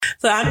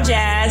So I'm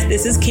Jazz.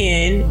 This is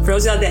Ken. For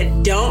those of y'all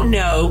that don't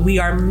know, we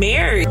are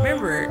married.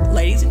 Remember,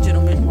 ladies and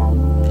gentlemen,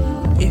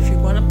 if you're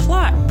going to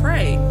plot,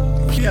 pray.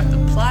 You have to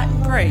plot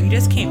and pray. You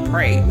just can't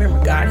pray.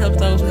 Remember, God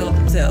helps those who help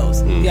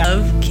themselves. We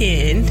love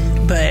Ken,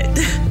 but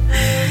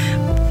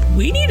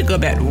we need to go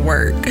back to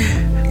work.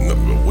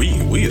 No,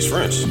 we is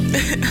friends.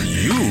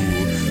 You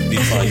need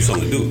to find you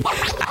something to do.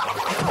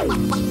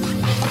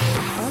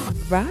 All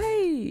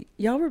right.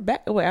 Y'all were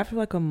back. Wait, after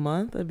like a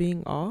month of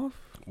being off?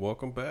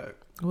 Welcome back.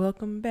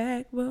 Welcome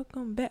back.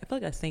 Welcome back. I feel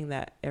like I sing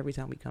that every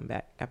time we come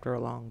back after a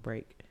long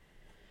break.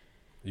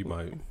 You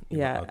might.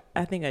 Yeah,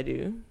 I think I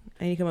do.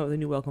 I need to come up with a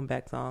new welcome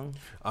back song.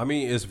 I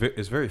mean, it's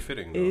very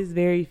fitting, though. It is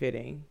very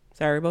fitting.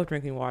 Sorry, we're both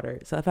drinking water.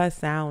 So if I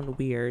sound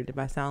weird, if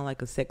I sound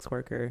like a sex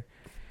worker,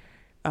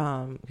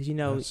 because you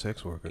know,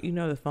 sex worker. You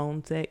know the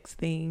phone sex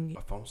thing.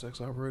 A phone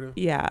sex operator?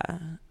 Yeah,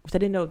 which I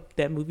didn't know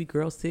that movie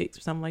Girl 6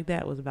 or something like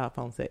that was about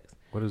phone sex.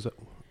 What is that?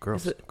 Girl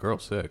 6.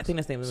 I think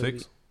that's the name of the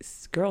movie.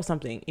 Girl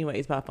something. Anyway,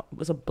 it's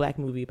a black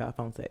movie about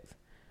phone sex.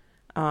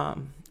 A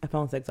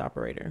phone sex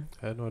operator.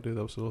 I had no idea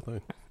that was still a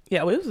thing.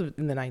 Yeah, well, it was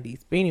in the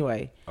 90s. But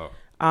anyway,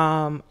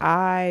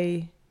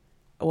 I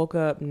woke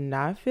up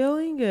not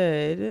feeling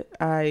good.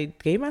 I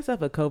gave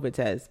myself a COVID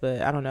test,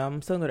 but I don't know.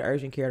 I'm still going to go to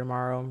urgent care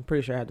tomorrow. I'm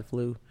pretty sure I have the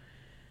flu.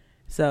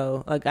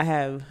 So, like,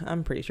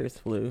 I'm pretty sure it's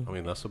flu. I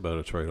mean, that's a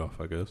better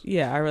trade-off, I guess.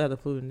 Yeah, I'd rather have the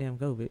flu than damn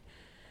COVID.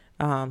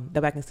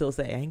 That I can still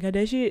say, I ain't got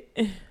that shit.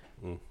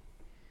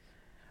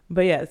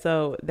 But yeah,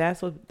 so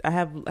that's what I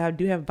have. I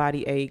do have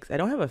body aches. I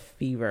don't have a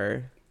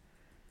fever.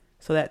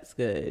 So that's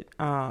good.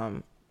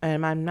 And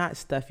I'm not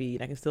stuffy.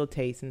 And I can still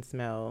taste and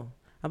smell.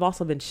 I've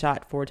also been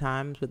shot 4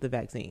 times with the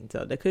vaccine.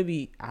 So that could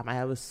be, I might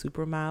have a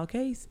super mild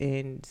case.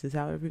 And this is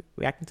how it's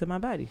reacting to my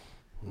body.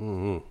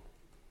 Mm-hmm.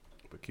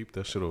 But keep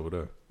that shit over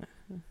there.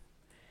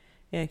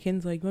 Yeah,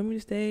 Ken's like, you want me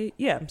to stay?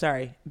 Yeah, I'm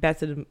sorry. Back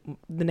to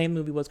the name of the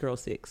movie was Girl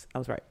 6. I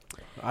was right.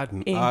 I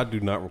do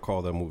not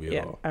recall that movie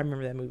at all. I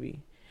remember that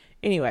movie.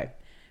 Anyway,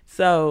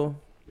 so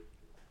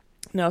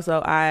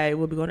I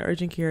will be going to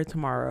urgent care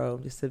tomorrow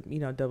just to,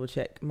 double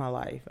check my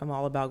life. I'm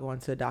all about going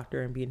to a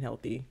doctor and being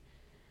healthy.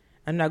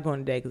 I'm not going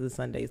today because it's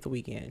Sunday. It's the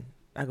weekend.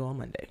 I go on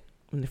Monday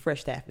when the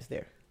fresh staff is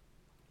there.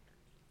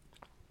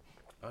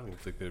 I don't even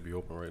think they'd be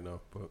open right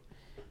now, but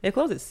they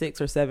close at 6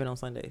 or 7 on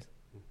Sundays.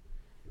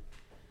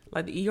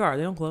 Like the ER,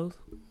 they don't close.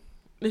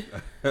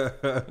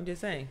 I'm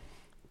just saying.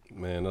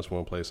 Man, that's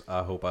one place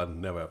I hope I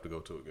never have to go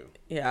to again.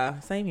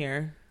 Yeah, same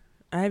here.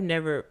 I've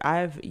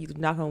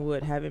knock on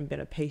wood, haven't been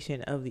a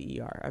patient of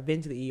the ER. I've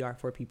been to the ER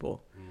for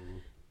people. Mm-hmm.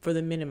 For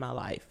the men in my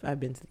life, I've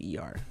been to the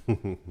ER.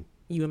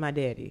 You and my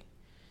daddy.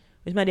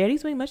 Which my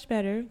daddy's doing much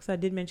better, because I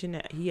did mention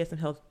that he had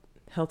some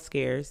health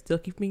scares. Still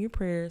keep me in your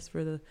prayers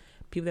for the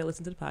people that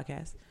listen to the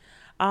podcast.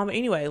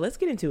 Anyway, let's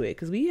get into it,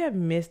 because we have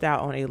missed out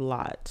on a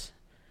lot.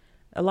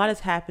 A lot has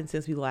happened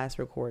since we last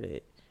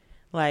recorded.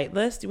 Like,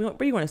 where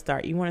do you want to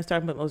start? You want to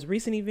start with the most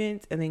recent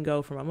events and then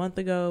go from a month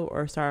ago,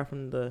 or start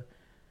from the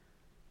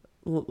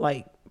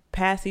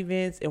past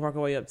events and work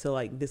our way up to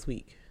like this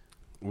week?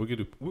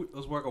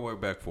 Let's work our way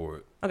back for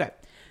it. Okay.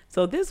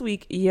 So this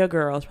week, your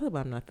girl, it's probably why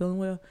I'm not feeling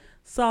well,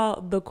 saw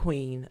the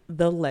queen,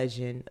 the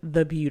legend,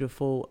 the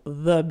beautiful,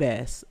 the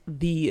best,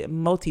 the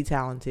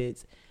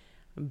multi-talented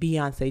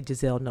Beyonce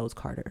Giselle Knowles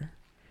Carter.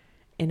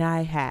 And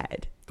I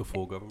had the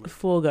full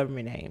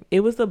government name. It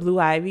was the Blue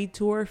Ivy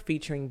tour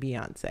featuring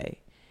Beyonce.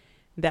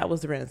 That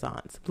was the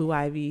Renaissance. Blue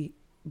Ivy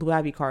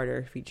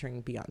Carter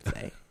featuring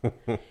Beyonce.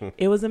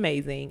 It was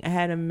amazing. I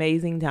had an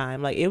amazing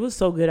time. Like, it was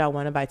so good I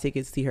want to buy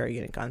tickets to see her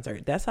again in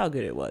concert. That's how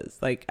good it was.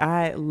 Like,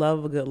 I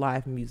love a good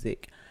live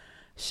music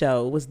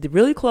show. Was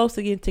really close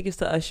to getting tickets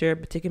to Usher,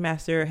 but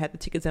Ticketmaster had the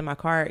tickets in my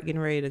cart,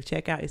 getting ready to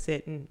check out. It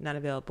said not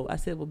available. I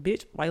said, well,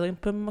 bitch, why you let me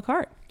put them in my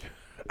cart?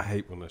 I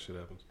hate when that shit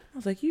happens. I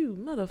was like, you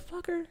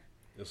motherfucker.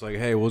 It's like,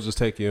 hey, we'll just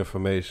take your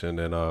information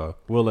and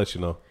we'll let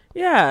you know.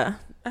 Yeah.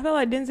 I felt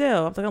like Denzel.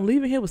 I was like, I'm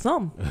leaving here with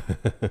something.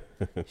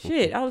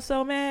 Shit, I was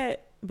so mad.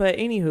 But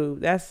anywho,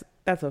 that's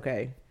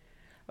okay.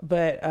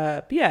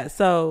 But yeah,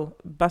 so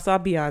I saw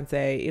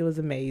Beyonce. It was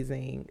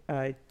amazing.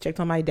 Checked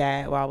on my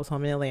dad while I was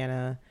home in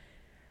Atlanta.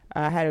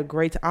 I had a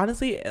great time.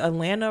 Honestly,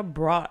 Atlanta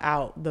brought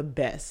out the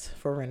best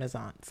for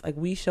Renaissance. Like,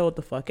 we showed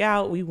the fuck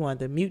out. We won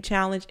the mute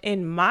challenge.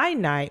 And my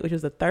night, which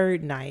was the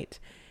third night,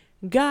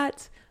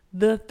 got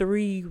the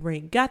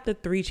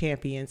 3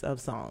 champions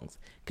of songs.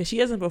 Because she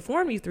hasn't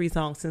performed these 3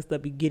 songs since the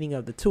beginning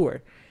of the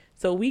tour.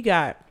 So we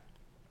got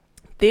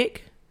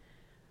Thick,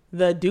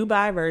 the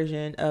Dubai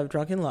version of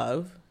Drunken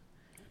Love.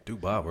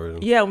 Dubai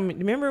version? Yeah,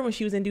 remember when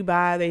she was in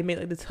Dubai, they made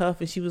like the tough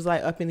and she was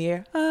like up in the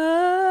air.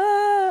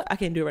 I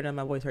can't do it right now.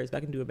 My voice hurts, but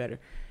I can do it better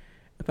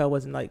if I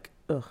wasn't like,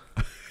 ugh.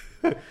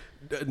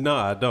 No,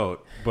 I don't.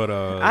 But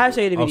I'll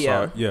show you the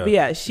video. Yeah. But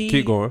yeah, she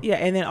keep going. Yeah,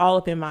 and then all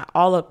up in my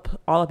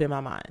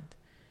mind.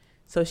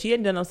 So she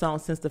hadn't done no song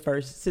since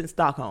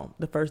Stockholm,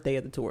 the first day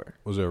of the tour.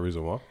 Was there a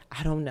reason why?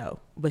 I don't know,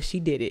 but she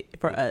did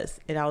it for us,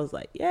 and I was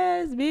like,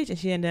 yes, bitch. And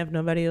she didn't have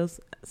nobody else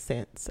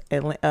since.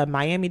 And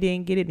Miami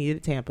didn't get it, neither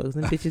did Tampa. And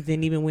bitches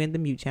didn't even win the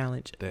mute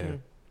challenge.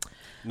 Damn.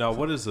 Now,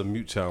 what is the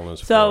mute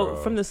challenge? So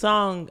from the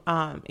song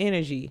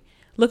Energy,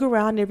 look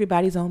around,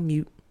 everybody's on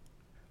mute.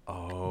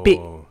 Oh, big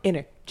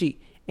energy,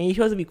 and you're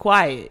supposed to be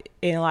quiet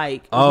and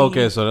like. Oh,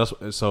 okay.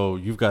 So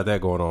you've got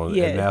that going on,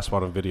 Yeah. and that's why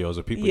the videos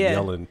of people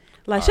yelling.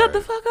 Like, shut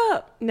the fuck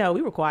up. No,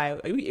 we were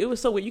quiet. It was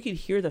so weird. You could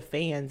hear the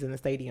fans in the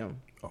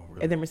stadium. Oh,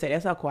 really? And then Mercedes,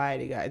 that's how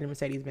quiet it got in the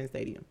Mercedes-Benz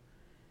Stadium.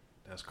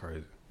 That's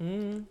crazy.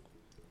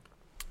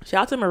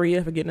 Shout out to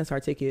Maria for getting us our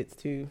tickets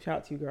too. Shout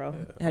out to you, girl.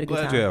 Yeah. Had a good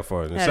Glad time. you had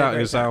fun.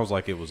 It sounds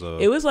like it was.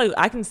 It was like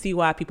I can see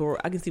why you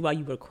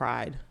would have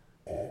cried.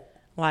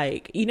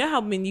 Like, you know how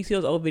when you see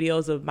those old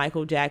videos of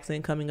Michael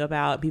Jackson coming up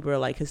out, people are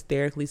like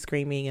hysterically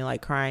screaming and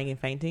like crying and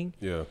fainting.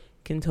 Yeah,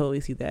 can totally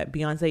see that.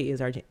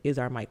 Beyonce is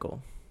our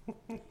Michael.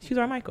 She's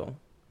our Michael.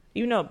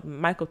 Even though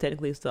Michael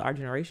technically is still our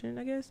generation,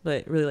 I guess,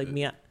 but really like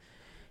me,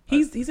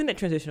 he's in that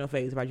transitional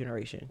phase of our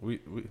generation. We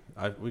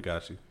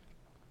got you.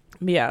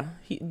 But yeah,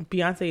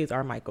 Beyonce is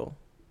our Michael,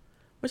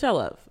 which I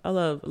love. I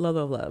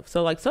love.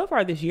 So like so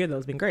far this year though,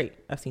 it's been great.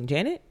 I've seen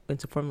Janet,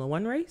 went to Formula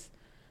One race,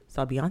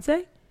 saw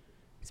Beyonce.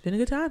 It's been a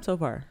good time so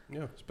far.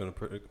 Yeah, it's been a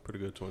pretty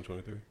good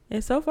 2023.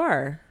 And so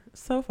far, we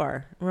got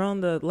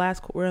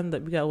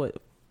what,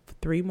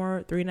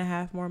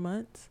 3.5 more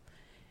months,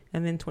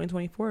 and then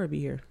 2024 will be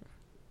here.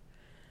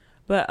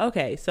 But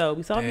okay, so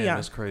we saw Beyonce.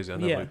 That's crazy. I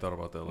never really thought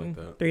about that like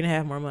that.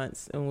 3.5 more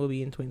months, and we'll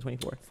be in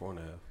 2024. 4.5.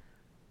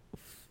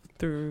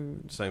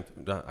 Through same.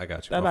 I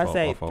got you. I'm about to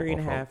say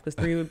 3.5 because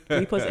 3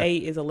 plus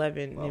 8 is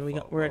 11,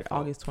 and we're at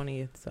August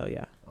 20th. So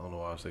yeah. I don't know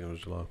why I was thinking it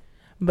was July.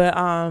 But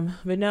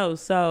no.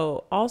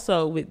 So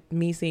also with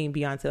me seeing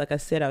Beyonce, like I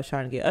said, I was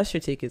trying to get Usher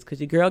tickets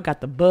because your girl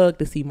got the bug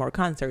to see more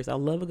concerts. I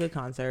love a good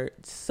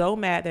concert. So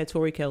mad that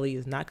Tori Kelly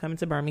is not coming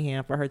to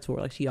Birmingham for her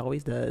tour like she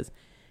always does.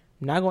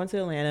 I'm not going to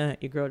Atlanta.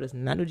 Your girl does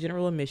not do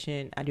general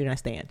admission. I do not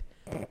stand.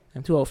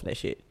 I'm too old for that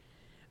shit.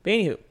 But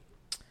anywho,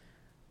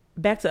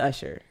 back to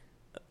Usher.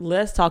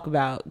 Let's talk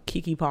about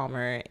Keke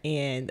Palmer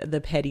and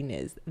the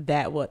pettiness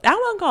that was. I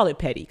won't call it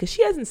petty because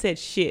she hasn't said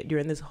shit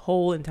during this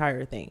whole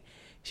entire thing.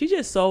 She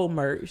just sold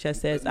merch that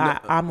says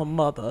I'm a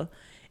mother,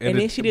 and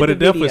then she did. But the it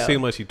definitely video.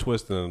 seemed like she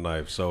twisted the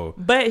knife. So,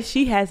 but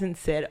she hasn't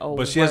said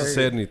But she hasn't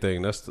said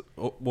anything. That's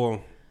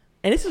well.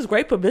 And this is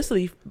great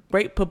publicity.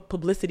 Great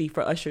publicity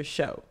for Usher's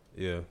show.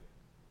 Yeah,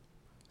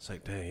 it's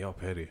like, dang, y'all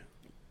petty.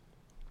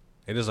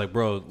 And it's like,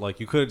 bro, like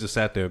you could have just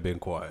sat there and been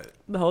quiet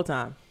The whole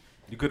time.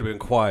 You could have been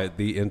quiet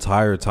the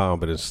entire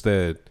time, but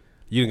instead,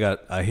 you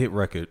got a hit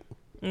record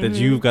that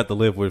you've got to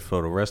live with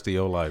for the rest of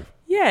your life.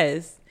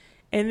 Yes.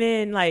 And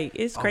then, like,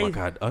 it's crazy. Oh,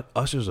 my God.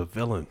 Usher's a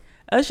villain.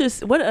 What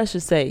did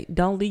Usher say?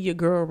 Don't leave your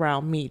girl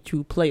around me,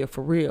 true player,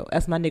 for real.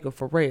 That's my nigga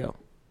for real.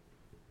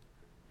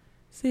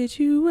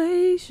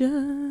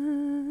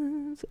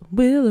 Situations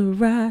will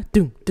arise,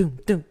 doom, doom,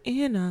 doom,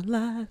 in our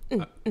lives.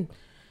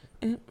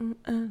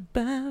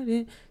 About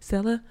it.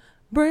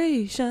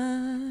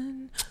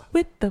 Celebration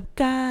with the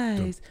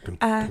guys.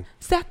 I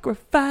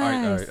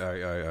sacrifice. All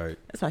right.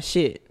 That's my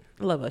shit.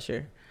 I love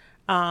Usher.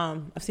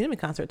 I've seen him in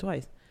concert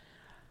twice.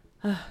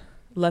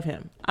 Love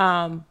him.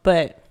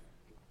 But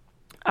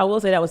I will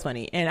say that was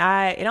funny.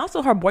 And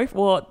also her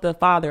boyfriend, well, the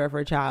father of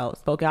her child,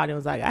 spoke out and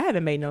was like, I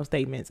haven't made no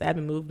statements. I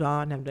haven't moved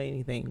on, haven't done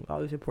anything.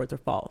 All these reports are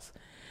false.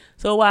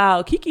 So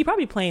while Keke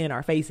probably playing in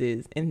our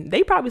faces, and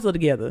they probably still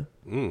together,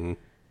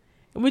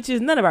 which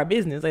is none of our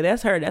business. Like,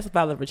 that's her. That's the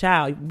father of her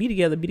child. Be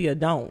together,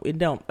 don't. It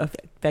don't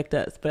affect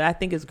us. But I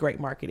think it's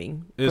great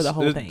marketing for the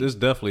whole thing. It's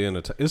definitely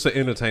it's an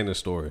entertaining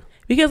story.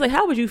 Because, like,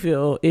 how would you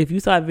feel if you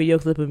saw a video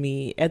clip of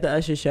me at the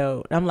Usher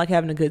show? And I'm like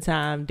having a good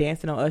time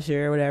dancing on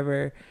Usher or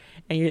whatever,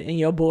 and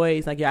your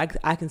boys like, yeah,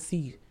 I can see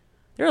you.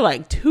 There are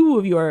like two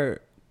of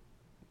your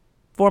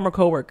former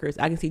coworkers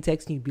I can see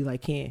texting you, be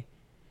like, Ken,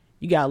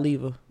 you gotta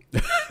leave her.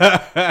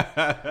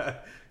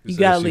 You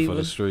gotta leave for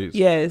her. The streets.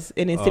 Yes,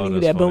 and then sending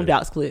you that funny.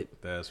 Boondocks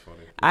clip. That's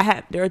funny.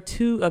 There are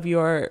two of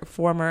your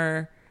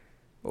former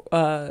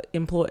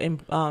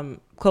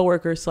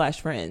coworkers /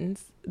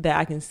 friends that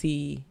I can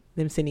see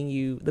them sending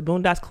you the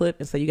Boondocks clip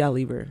and say you gotta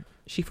leave her.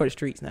 She for the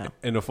streets now.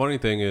 And the funny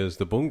thing is,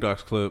 the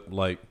Boondocks clip,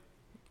 like,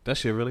 that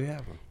shit really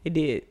happened. It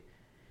did.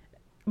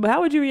 But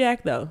how would you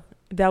react though?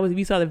 That was if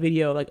you saw the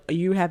video, like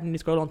you happened to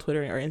scroll on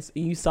Twitter or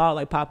you saw it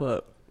like pop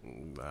up.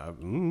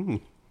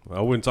 I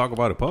wouldn't talk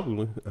about it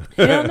publicly.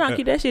 Hell no,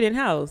 keep that shit in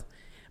house.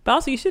 But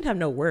also, you shouldn't have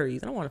no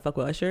worries. I don't want to fuck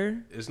with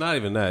Usher. It's not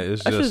even that.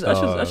 It's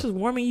Usher's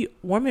warming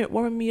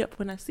me up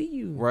when I see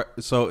you. Right.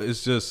 So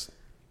it's just,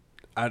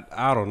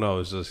 I don't know.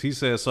 It's just he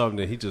said something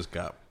that he just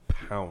got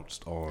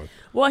pounced on.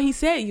 Well, he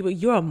said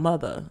you're a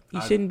mother. You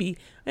shouldn't be.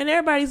 And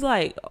everybody's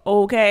like,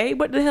 okay,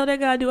 what the hell that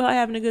gotta do with her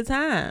having a good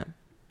time?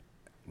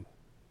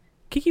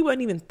 Keke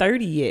wasn't even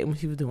 30 yet when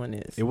she was doing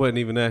this. It wasn't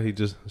even that. He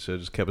just should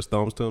have just kept his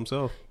thumbs to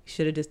himself. He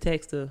should have just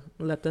texted her,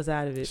 left us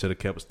out of it. Should have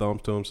kept his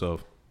thumbs to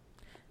himself.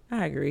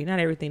 I agree. Not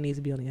everything needs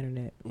to be on the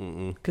internet.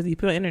 Because you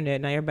put on the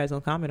internet, now everybody's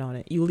going to comment on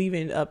it. You leave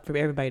it up for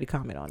everybody to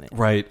comment on it.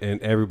 Right. And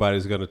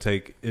everybody's going to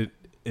take it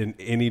in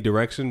any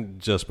direction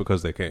just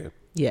because they can.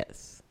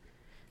 Yes.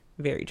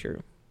 Very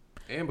true.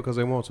 And because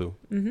they want to.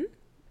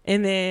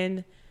 And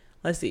then,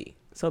 let's see.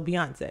 So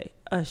Beyonce,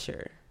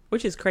 Usher,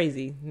 which is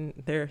crazy.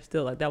 They're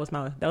still like that was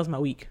my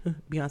week.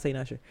 Beyonce and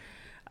Usher.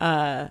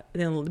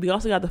 Then we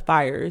also got the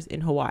fires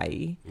in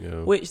Hawaii,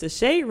 which the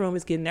Shade Room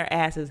is getting their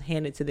asses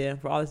handed to them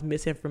for all this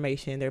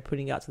misinformation they're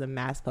putting out to the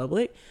mass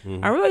public.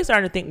 I'm really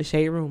starting to think the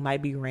Shade Room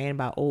might be ran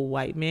by old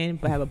white men,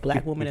 but have a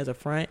black woman as a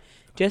front,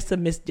 just to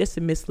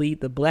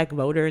mislead the black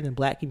voter and the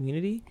black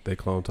community. They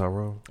clone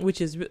Tyrone,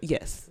 which is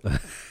yes.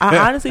 I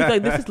honestly feel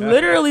like this is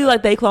literally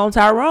like they clone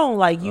Tyrone.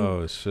 Like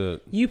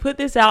you put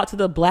this out to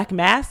the black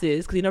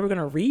masses because you're never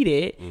gonna read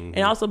it, and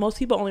also most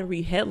people only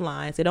read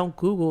headlines. They don't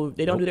Google.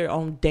 They don't do their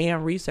own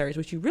damn research,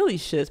 which you really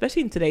should,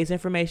 especially in today's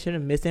information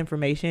and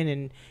misinformation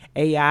and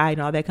AI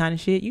and all that kind of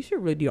shit. You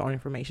should really do your own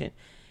information.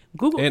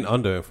 Google and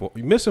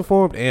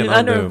misinformed and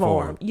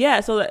underinformed.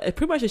 Yeah, so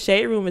pretty much the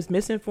Shade Room is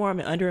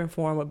misinformed and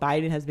underinformed what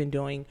Biden has been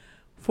doing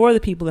for the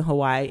people in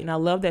Hawaii, and I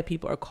love that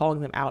people are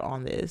calling them out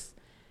on this,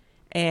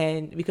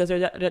 and because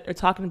they're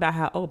talking about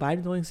how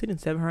Biden's only sending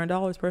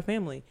 $700 per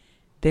family.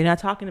 They're not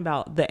talking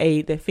about the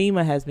aid that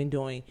FEMA has been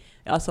doing.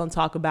 They also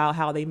talk about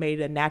how they made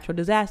it a natural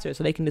disaster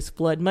so they can just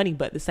flood money,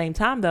 but at the same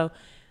time though,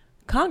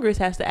 Congress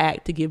has to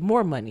act to give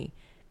more money,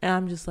 and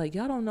I'm just like,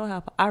 y'all don't know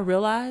how. I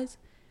realize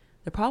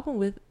the problem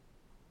with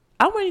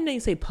I wouldn't even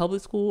say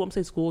public school. I'm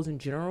saying schools in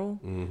general.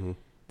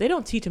 They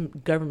don't teach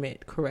them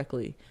government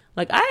correctly.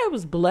 Like I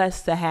was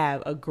blessed to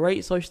have a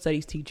great social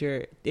studies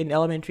teacher in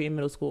elementary and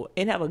middle school,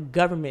 and have a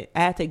government.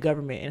 I had to take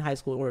government in high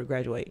school in order to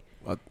graduate.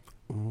 I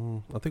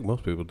think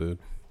most people did.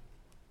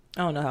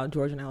 I don't know how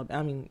Georgia and Alabama.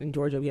 I mean, in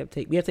Georgia we have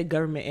to take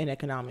government and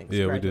economics.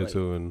 Yeah, we did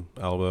too in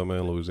Alabama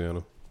and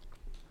Louisiana.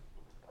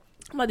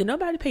 I'm like, did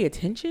nobody pay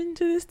attention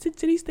to this, to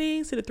these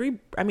things, to the three?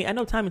 I mean, I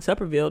know Tommy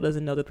Tupperville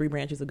doesn't know the three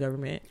branches of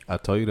government. I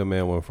tell you, the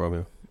man went from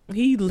him.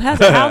 He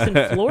has a house in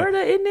Florida,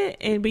 isn't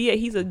it? But yeah,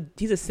 he's a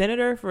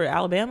senator for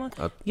Alabama.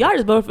 Y'all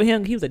just voted for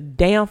him. He was a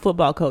damn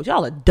football coach.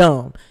 Y'all are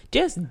dumb,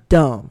 just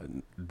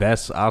dumb. He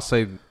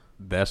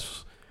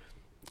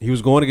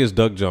was going against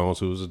Doug Jones,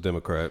 who was a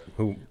Democrat.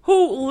 Who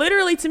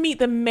literally, to me,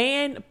 the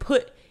man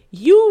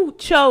you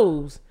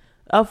chose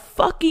a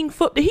fucking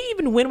foot. Did he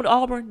even win with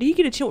Auburn? Did he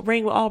get a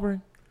ring with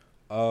Auburn?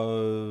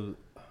 I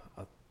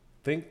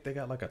think they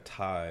got like a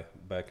tie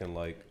back in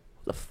like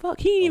the fuck.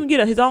 He didn't even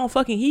get his own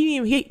fucking. He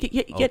didn't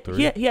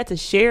even. He had to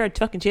share a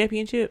fucking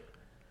championship.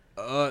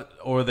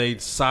 Or they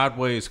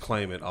sideways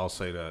claim it. I'll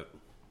say that.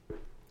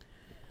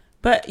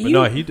 But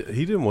no, he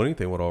didn't win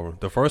anything with Auburn.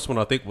 The first one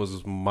I think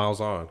was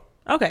Miles On.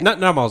 Okay, not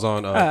Miles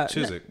On.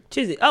 Chiswick.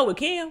 Chiswick. Oh, with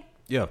Cam.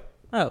 Yeah.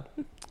 Oh,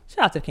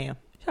 shout out to Cam.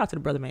 Shout out to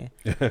the brother man.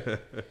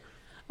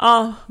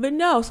 But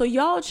no, so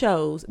y'all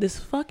chose this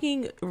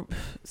fucking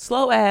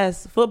slow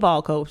ass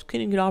football coach,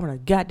 couldn't get Auburn a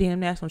goddamn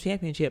national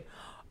championship,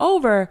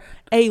 over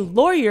a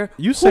lawyer.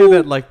 You say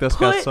that like that's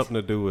got something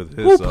to do with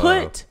his.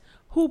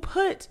 Who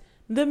put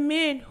the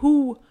men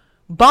who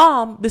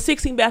bombed the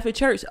 16th Baptist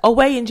Church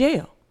away in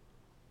jail?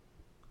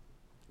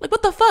 Like,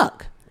 what the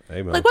fuck?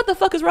 Amen. Like, what the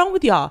fuck is wrong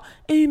with y'all?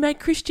 And you make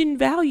Christian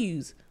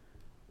values,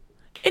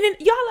 and then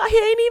y'all out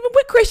here ain't even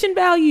with Christian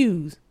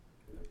values.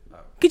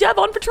 Cause y'all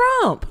voting for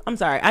Trump. I'm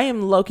sorry. I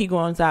am low key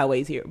going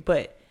sideways here,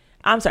 but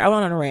I'm sorry. I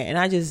went on a rant, and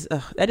I just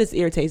that just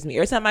irritates me.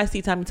 Every time I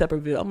see Tommy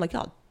Tupperville, I'm like,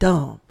 y'all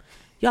dumb.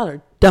 Y'all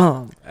are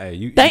dumb.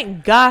 Hey,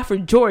 thank God for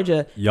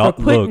Georgia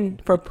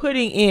for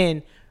putting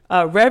in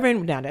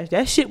Reverend. Now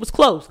that shit was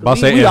close.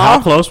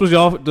 How close was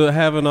y'all to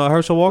having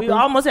Herschel Walker? We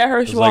almost had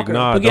Herschel Walker,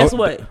 but guess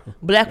what?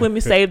 Black women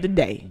saved the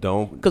day.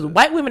 Because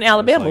white women in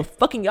Alabama were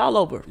fucking y'all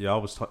over. You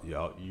was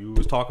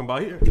talking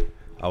about here.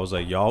 I was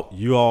like,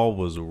 you all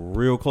was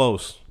real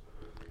close.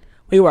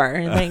 We were,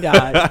 and thank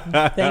God.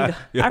 Thank God.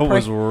 It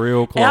was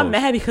real close. And I'm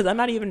mad because I'm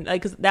not even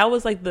because that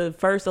was like the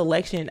first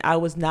election I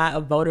was not a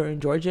voter in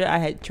Georgia. I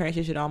had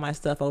transitioned all my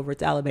stuff over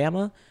to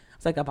Alabama.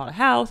 It's like I bought a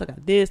house, I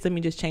got this. Let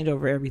me just change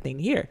over everything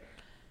here.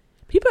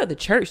 People at the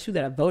church too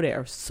that I voted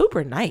are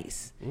super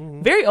nice.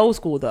 Mm-hmm. Very old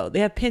school though. They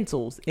have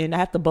pencils, and I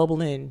have to bubble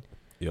in.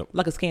 Yep.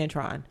 Like a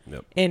Scantron.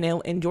 Yep. And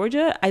in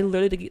Georgia, I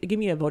literally give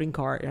me a voting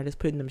card, and I just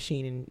put it in the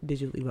machine and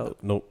digitally vote.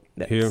 Nope.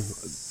 Here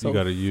you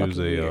got to use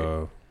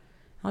a.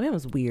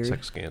 Alabama's weird. It's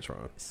like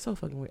Scantron. It's so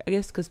fucking weird. I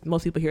guess because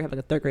most people here have like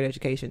a third grade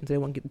education, so they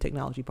won't get the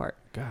technology part.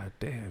 God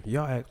damn,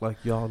 y'all act like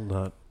y'all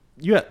not.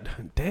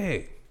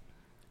 Dang.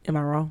 Am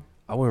I wrong?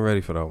 I wasn't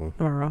ready for that one.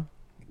 Am I wrong?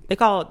 They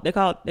call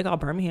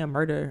Birmingham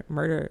murder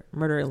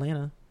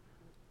Atlanta.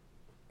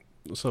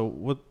 So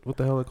what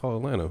the hell they call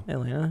Atlanta?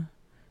 Atlanta,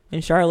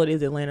 and Charlotte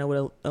is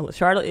Atlanta.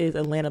 Charlotte is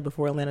Atlanta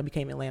before Atlanta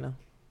became Atlanta.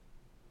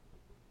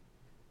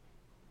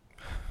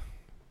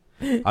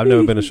 I've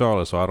never been to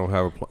Charlotte, so I don't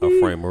have a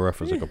frame of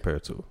reference to compare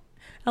to.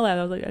 I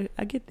was like,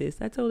 I get this.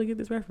 I totally get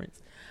this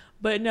reference.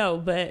 But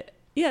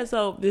yeah,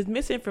 so there's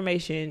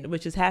misinformation,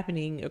 which is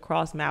happening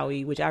across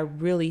Maui, which I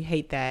really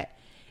hate that.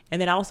 And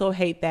then I also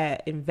hate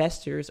that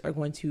investors are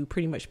going to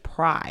pretty much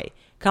pry.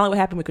 Kind of like what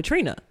happened with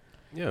Katrina.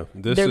 Yeah.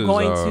 They're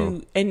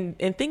going to,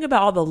 and think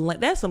about all the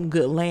land. That's some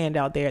good land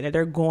out there that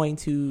they're going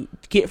to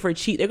get for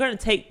cheap. They're going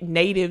to take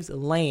natives'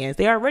 lands.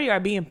 They already are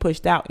being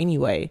pushed out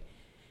anyway.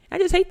 I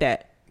just hate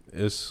that.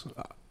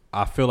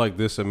 I feel like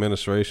this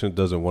administration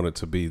doesn't want it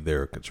to be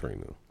their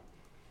Katrina.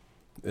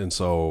 And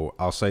so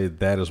I'll say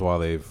that is why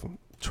they've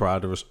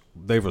tried to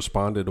they've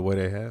responded the way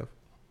they have.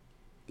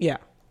 Yeah.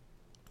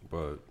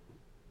 But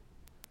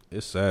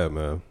it's sad,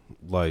 man.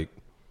 Like,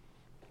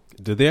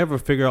 did they ever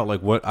figure out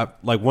like what?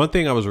 One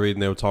thing I was reading,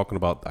 they were talking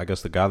about. I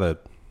guess the guy that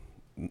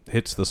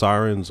hits the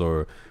sirens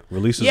or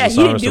releases the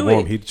sirens to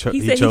warm. He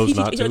chose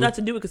not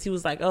to do it because he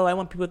was like, "Oh, I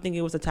want people to think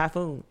it was a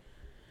typhoon."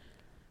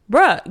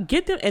 Bruh,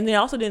 get them, and they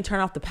also didn't turn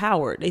off the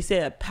power. They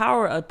said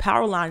a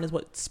power line is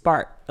what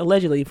sparked,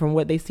 allegedly, from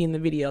what they see in the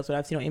videos. What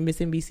I've seen on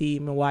MSNBC,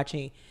 been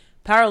watching.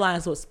 Power line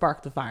is what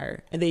sparked the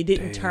fire, and they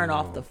didn't turn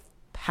off the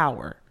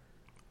power.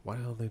 Why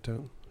the hell they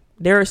don't?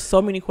 There are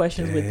so many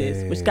questions with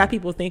this, which got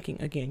people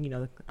thinking.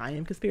 Again, I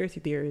am conspiracy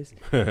theorist.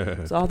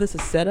 So all this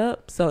is set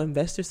up so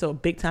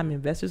big time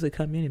investors would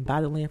come in and buy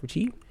the land for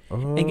cheap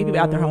and get people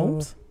out their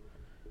homes.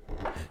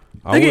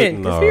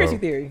 Again, conspiracy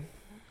theory.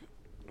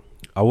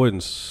 I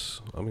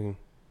wouldn't. I mean,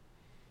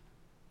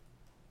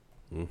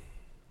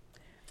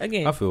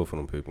 again, I feel for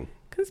them people.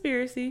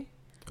 Conspiracy.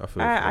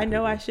 I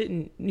know I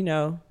shouldn't,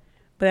 but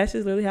that's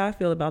just literally how I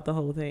feel about the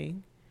whole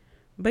thing.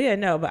 But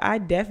but I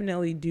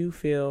definitely do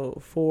feel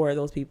for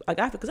those people.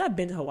 Because I've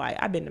been to Hawaii,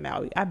 I've been to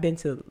Maui, I've been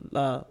to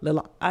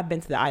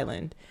the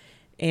island,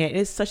 and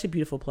it's such a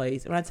beautiful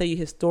place. And when I tell you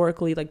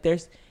historically,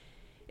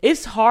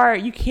 it's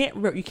hard. You can't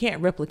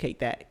replicate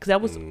that because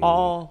that was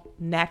all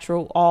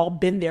natural, all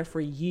been there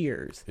for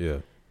years. Yeah.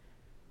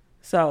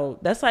 So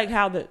that's like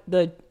how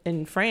the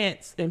in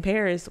France, in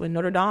Paris, when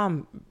Notre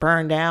Dame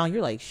burned down,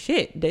 you're like,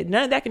 shit,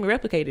 none of that can be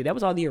replicated. That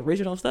was all the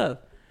original stuff,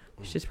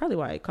 which is probably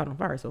why it caught on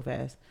fire so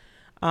fast.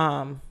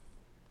 But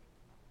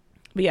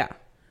yeah,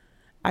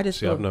 I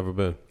just I've never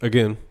been.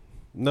 Again,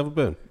 never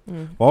been.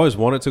 I've always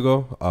wanted to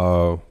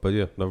go. But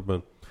yeah, never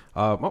been.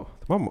 I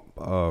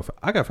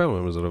got family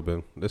members that have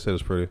been. They said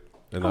it's pretty,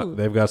 and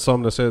they've got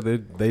some that said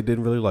they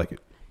didn't really like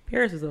it.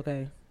 Paris is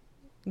okay.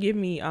 Give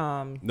me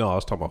No, I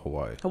was talking about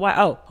Hawaii.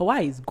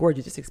 Hawaii is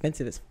gorgeous. It's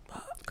expensive as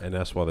fuck. And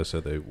that's why they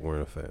said they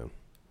weren't a fan.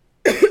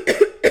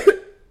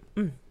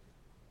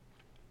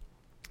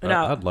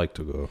 I'd like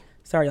to go.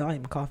 Sorry, y'all,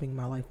 I'm coughing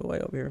my life away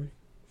over here.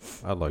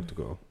 I'd like to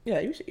go.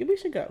 Yeah, we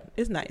should go.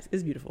 It's nice.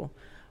 It's beautiful.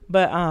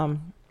 But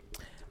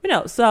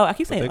so I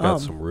keep saying they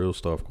got some real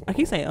stuff going on. I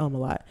keep saying a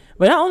lot.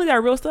 But not only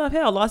got real stuff,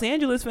 hell, Los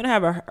Angeles finna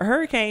have a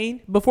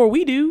hurricane before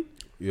we do.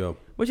 Yeah.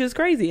 Which is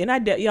crazy. And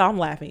I'm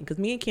laughing because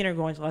me and Ken are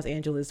going to Los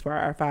Angeles for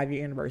our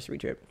 5-year anniversary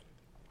trip.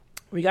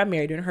 We got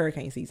married during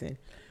hurricane season.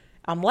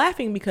 I'm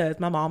laughing because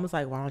my mom was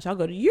like, why don't y'all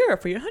go to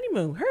Europe for your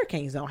honeymoon?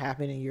 Hurricanes don't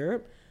happen in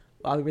Europe.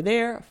 While we were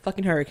there, a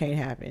fucking hurricane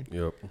happened.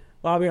 Yep.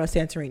 While we were on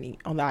Santorini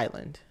on the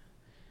island.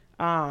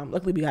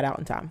 Luckily we got out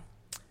in time.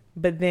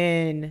 But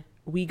then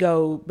we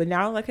go, but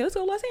now I'm like, hey, let's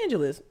go to Los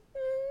Angeles.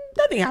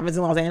 Nothing happens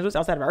in Los Angeles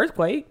outside of an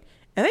earthquake.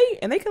 And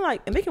they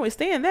can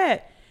withstand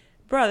that.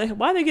 Bro,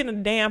 why are they getting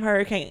a damn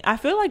hurricane? I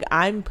feel like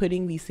I'm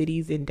putting these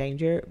cities in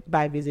danger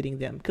by visiting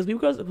them. Because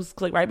it was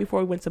like right before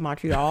we went to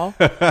Montreal.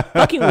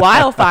 Fucking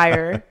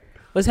wildfire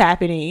was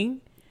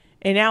happening.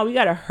 And now we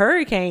got a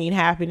hurricane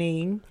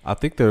happening. I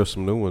think there are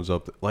some new ones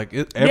up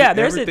there.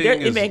 There's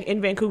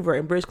in Vancouver,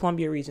 in British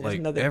Columbia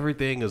region.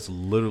 Everything is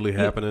literally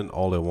happening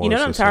all at once. You know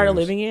what I'm tired of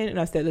living in? And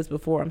I've said this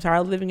before. I'm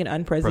tired of living in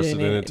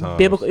unprecedented times.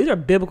 These are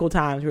biblical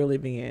times we're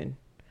living in.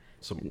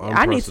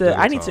 I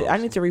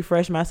need to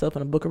refresh myself in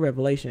the Book of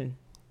Revelation.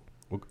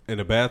 And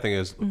the bad thing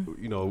is,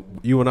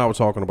 you and I were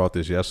talking about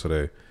this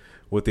yesterday.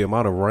 With the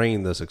amount of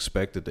rain that's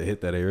expected to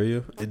hit that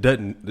area, it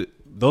doesn't.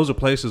 Those are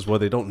places where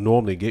they don't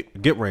normally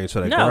get rain,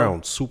 so that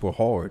ground super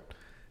hard,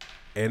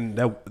 and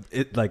none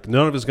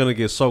of it's gonna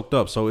get soaked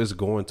up, so it's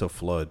going to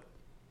flood.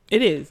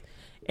 It is,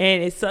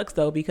 and it sucks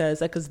though because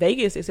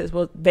Vegas, Vegas is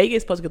supposed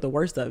to get the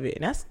worst of it,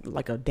 and that's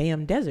like a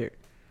damn desert.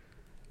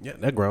 Yeah,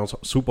 that ground's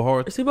super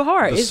hard. It's super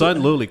hard. The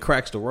sun literally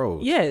cracks the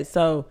road. Yeah,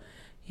 so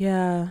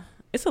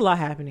it's a lot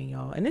happening,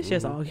 y'all, and it's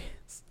just August.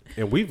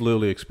 And we've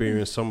literally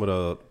experienced some of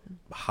the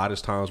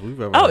hottest times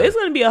we've ever had. It's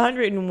going to be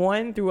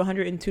 101 through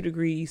 102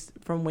 degrees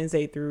from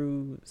Wednesday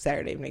through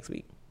Saturday of next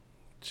week.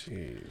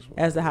 Jeez.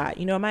 As the hot.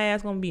 You know, my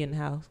ass going to be in the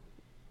house.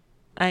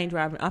 I ain't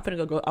driving. I'm going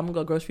to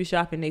go grocery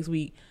shopping next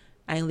week.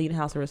 I ain't leaving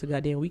the house the rest of the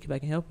goddamn week if I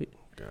can help it.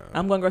 God.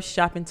 I'm going grocery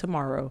shopping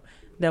tomorrow.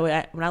 That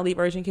way, when I leave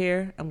urgent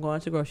care, I'm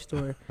going to the grocery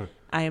store.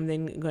 I am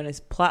then going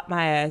to plop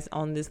my ass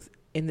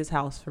in this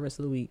house for the rest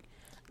of the week.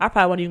 I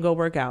probably won't even go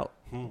work out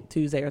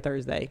Tuesday or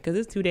Thursday because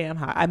it's too damn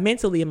hot. I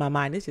mentally in my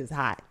mind, it's just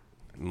hot.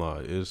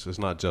 No, it's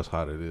not just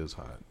hot. It is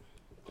hot.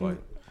 Like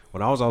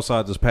when I was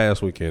outside this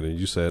past weekend and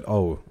you said,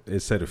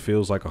 it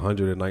feels like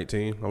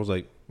 119. I was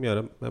like,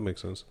 yeah, that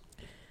makes sense.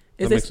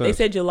 They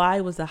said July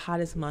was the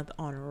hottest month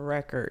on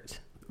record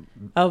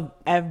of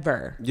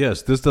ever.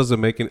 Yes, this doesn't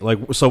make any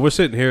so we're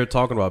sitting here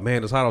talking about,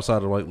 man, it's hot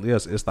outside. I'm like,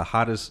 yes, it's the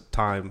hottest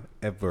time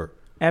ever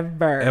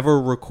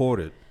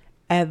recorded.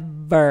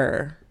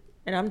 Ever.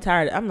 And I'm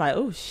tired. I'm like,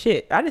 oh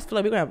shit. I just feel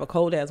like we're gonna have a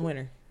cold ass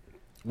winter.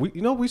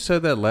 We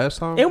said that last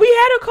time. And we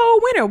had a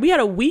cold winter. We had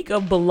a week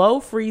of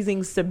below freezing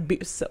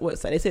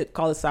they said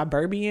call it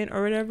suburban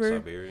or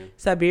whatever.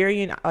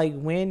 Siberian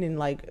wind and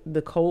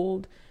the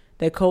cold.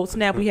 That cold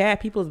snap we had,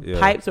 people's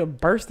pipes are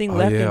bursting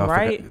left and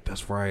right.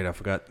 That's right. I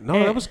forgot. No,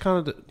 that was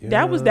kind of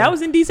that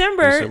was in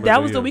December.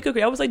 That was the week of.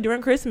 That was like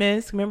during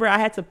Christmas. Remember, I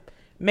had to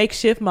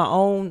makeshift my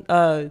own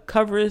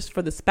covers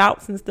for the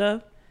spouts and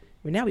stuff.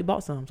 But now we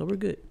bought some, so we're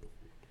good.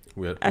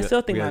 I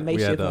still think my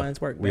makeshift ones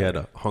work better. We had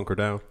to hunker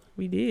down.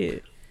 We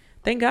did.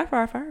 Thank God for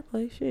our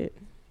fireplace. Shit.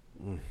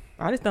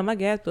 I just thought my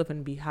gas bill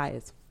finna be high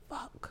as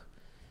fuck.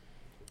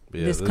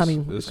 Yeah, this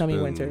coming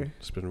winter.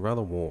 It's been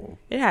rather warm.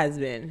 It has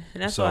been.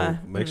 And that's why.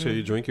 Make sure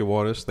you drink your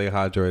water. Stay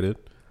hydrated.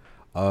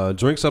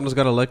 Drink something that's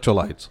got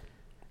electrolytes.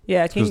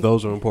 Yeah, because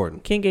those are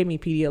important. Ken gave me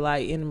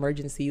Pedialyte in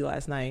emergency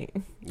last night.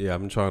 Yeah,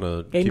 I'm trying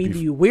to gave me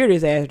the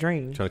weirdest ass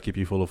dream. Trying to keep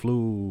you full of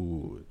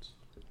fluids.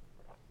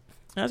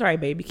 That's right,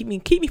 baby.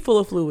 Keep me full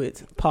of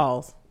fluids.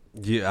 Pause.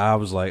 Yeah, I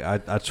was like,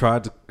 I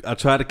tried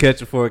to catch it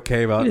before it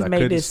came out. You just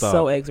made this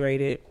so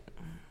X-rated.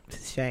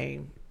 It's a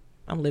shame.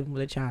 I'm living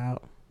with a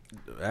child.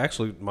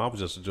 Actually, mom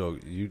was just a joke.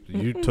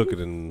 You took it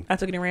and I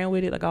took it and ran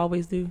with it like I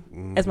always do.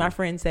 Mm-hmm. As my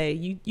friends say,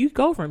 you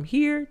go from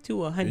here to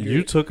 100.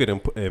 You took it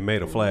and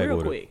made a flag real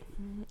with quick.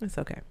 It. It's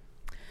okay.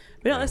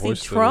 But let's see.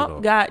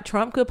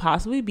 Trump could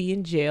possibly be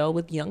in jail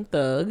with Young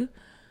Thug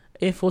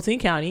in Fulton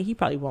County. He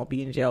probably won't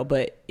be in jail,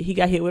 but he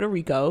got hit with a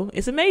RICO.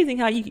 It's amazing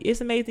how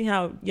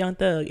Young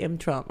Thug and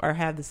Trump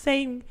have the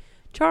same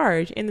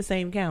charge in the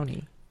same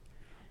county.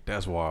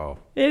 That's wild.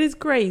 It is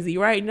crazy,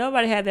 right?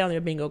 Nobody had that on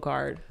their bingo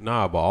card.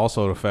 Nah, but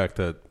also the fact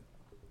that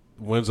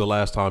when's the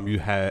last time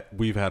we've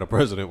had a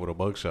president with a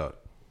mugshot?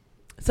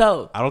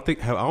 So I don't think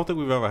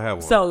we've ever had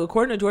one. So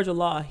according to Georgia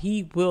law,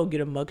 he will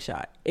get a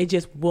mugshot. It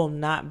just will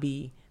not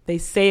be. They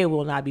say it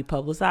will not be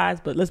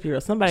publicized, but let's be real.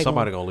 Somebody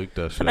gonna leak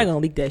that shit. Somebody gonna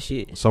leak that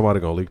shit. Somebody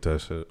gonna leak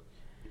that shit.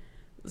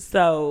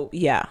 So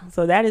yeah,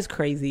 so that is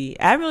crazy.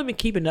 I haven't really been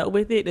keeping up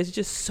with it. There's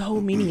just so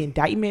many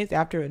indictments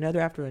after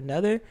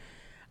another.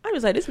 I'm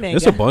just like, this man.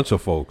 It's a bunch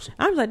of folks.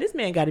 I'm just like, this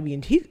man got to be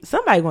in.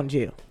 Somebody going to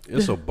jail.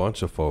 It's a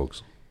bunch of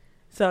folks.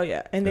 So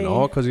yeah, and then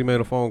all because he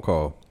made a phone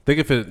call. Think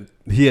if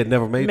he had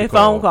never made the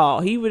phone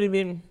call, he would have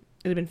been.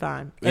 It'd have been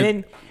fine.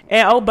 And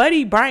old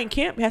buddy Brian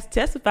Kemp has to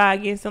testify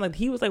against him. Like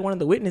he was like one of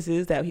the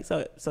witnesses that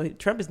so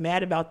Trump is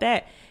mad about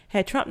that.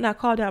 Had Trump not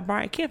called out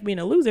Brian Kemp being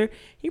a loser,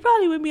 he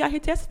probably wouldn't be out here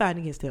testifying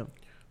against him.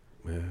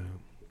 Man,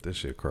 this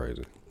shit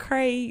crazy.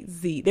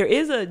 Crazy. There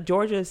is a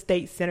Georgia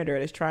state senator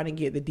that's trying to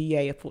get the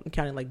DA of Fulton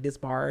County like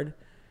disbarred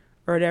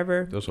or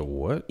whatever. There's a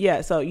what?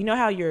 Yeah. So you know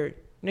how you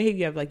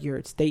have like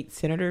your state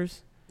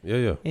senators.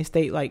 Yeah. And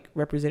state like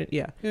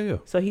representative. Yeah.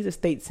 So he's a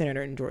state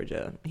senator in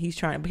Georgia. He's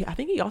trying, but I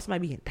think he also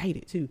might be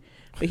indicted too.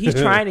 But he's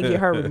trying to get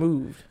her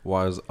removed.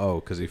 Why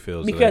because he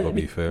feels that ain't gonna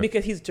be fair.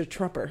 Because he's a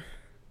Trumper.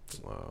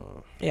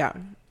 Yeah,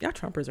 y'all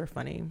Trumpers are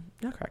funny.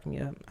 Y'all crack me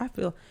up. I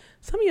feel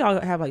some of y'all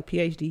have like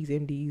PhDs,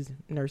 MDs,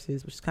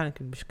 nurses, which kind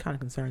of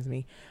concerns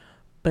me.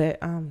 But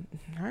how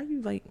are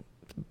you like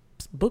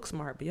book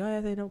smart, but y'all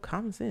have no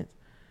common sense?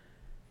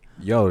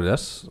 Yo,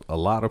 that's a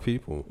lot of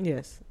people.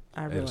 Yes,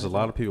 I realize. There's a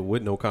lot of people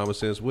with no common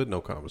sense.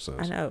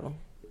 I know.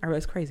 I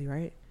realize it's crazy,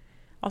 right?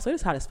 Also,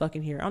 it's hot as fuck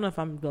in here. I don't know if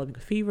I'm developing a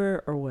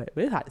fever or what,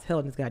 but it's hot as hell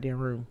in this goddamn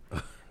room.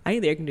 I need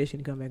the air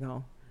conditioning to come back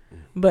on.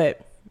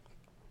 But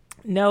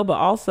no, but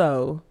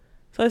also,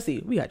 so let's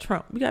see. We got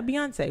Trump. We got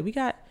Beyonce. We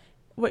got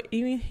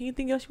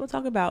anything else you want to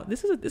talk about?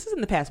 This is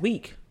in the past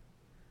week.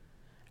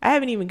 I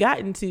haven't even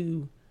gotten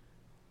to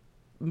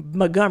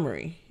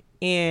Montgomery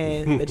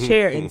and the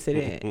chair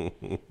incident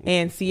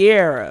and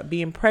Sierra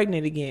being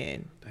pregnant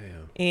again.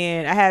 Damn.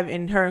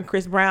 And her and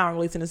Chris Brown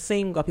releasing a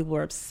single. People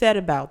were upset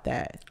about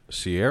that.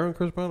 Sierra and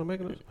Chris Brown are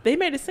making it? They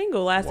made a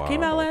single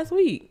came out last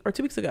week or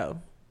 2 weeks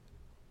ago.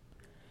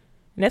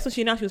 And that's when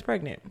she announced she was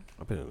pregnant.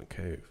 I've been in a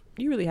cave.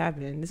 You really have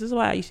been. This is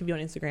why I used to be on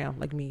Instagram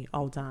like me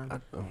all the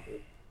time.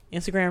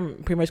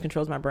 Instagram pretty much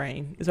controls my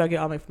brain. It's where I get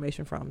all my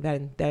information from.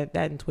 That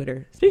and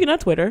Twitter. Speaking of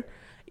Twitter,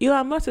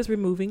 Elon Musk is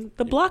removing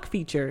the block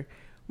feature,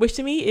 which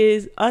to me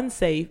is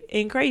unsafe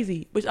and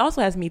crazy, which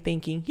also has me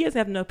thinking he doesn't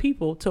have enough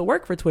people to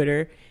work for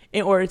Twitter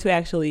in order to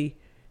actually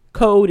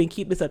code and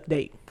keep this up to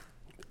date.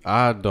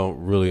 I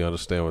don't really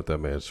understand what that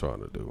man's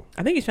trying to do.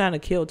 I think he's trying to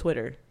kill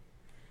Twitter.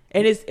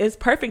 And it's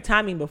perfect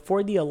timing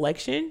before the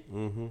election.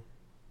 Mm-hmm.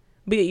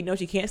 But you know what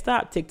you can't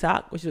stop?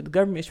 TikTok, which is what the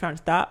government is trying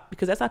to stop,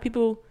 because that's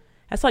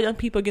how young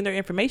people get their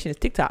information. It's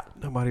TikTok.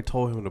 Nobody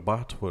told him to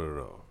buy Twitter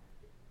though.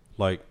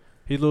 Like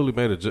he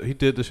literally he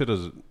did this shit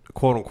as a,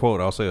 quote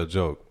unquote, I'll say a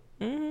joke.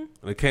 Mm-hmm.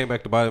 And it came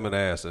back to bite him in the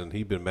ass, and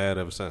he's been mad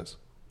ever since.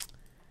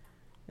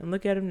 And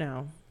look at him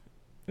now.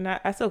 And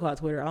I still call it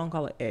Twitter. I don't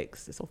call it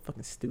X. It's so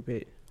fucking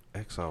stupid.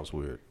 X sounds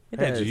weird.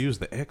 Did you use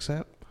the X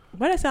app?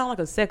 Why does that sound like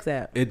a sex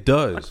app? It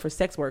does. Like for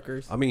sex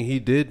workers. I mean, he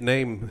did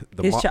name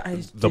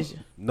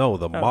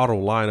the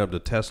model line of the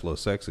Tesla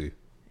sexy.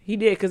 He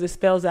did, because it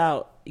spells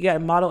out, you got a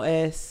Model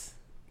S,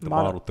 the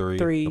Model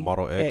 3, the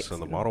Model X, and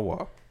the Model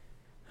Y.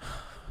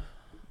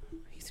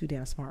 He's too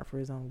damn smart for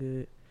his own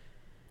good.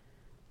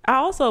 I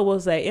also will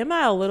say, am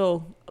I a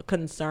little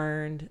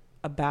concerned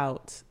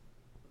about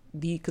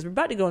because we're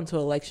about to go into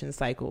an election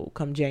cycle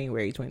come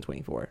January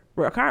 2024.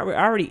 We're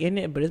already in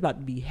it, but it's about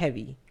to be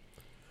heavy.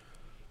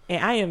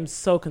 And I am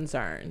so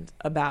concerned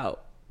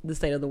about the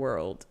state of the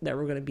world that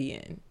we're going to be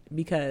in,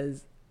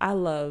 because I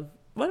like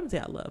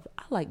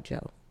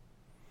Joe.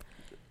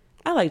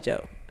 I like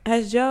Joe.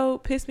 Has Joe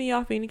pissed me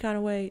off any kind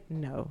of way?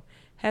 No.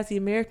 Has the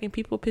American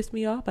people pissed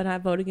me off by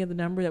not voting in the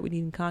number that we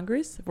need in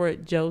Congress for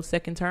Joe's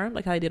second term,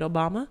 like how they did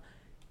Obama?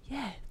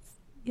 Yes.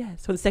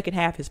 For the second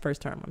half of his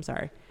first term, I'm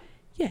sorry.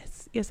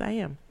 Yes, I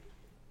am.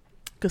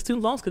 Because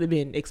student loans could have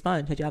been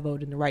expunged had y'all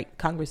voted in the right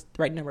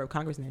number of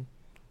congressmen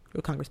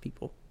or congress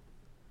people.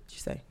 What you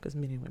say? Because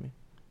men and women.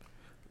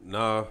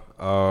 Nah,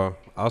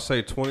 I'll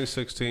say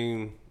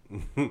 2016.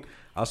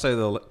 I'll say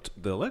the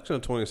election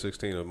of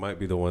 2016 might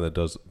be the one that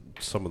does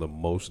some of the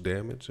most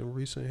damage in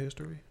recent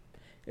history.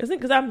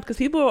 Isn't because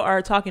people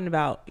are talking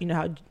about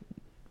how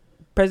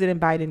President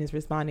Biden is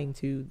responding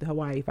to the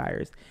Hawaii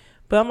fires,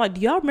 but I'm like,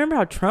 do y'all remember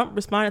how Trump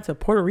responded to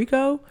Puerto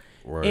Rico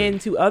and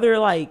to other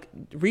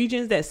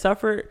regions that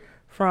suffered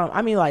from?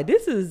 I mean,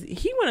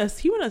 he went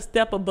a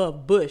step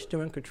above Bush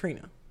during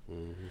Katrina.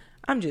 Mm-hmm.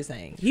 I'm just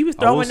saying, he was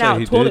throwing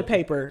out toilet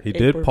paper. He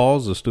did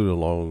pause the student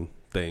loan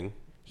thing.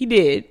 He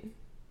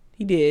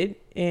did,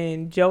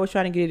 and Joe was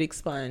trying to get it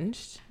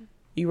expunged,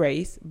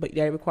 erased, but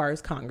that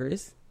requires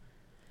Congress.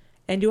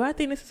 And do I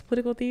think this is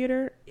political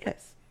theater?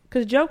 Yes,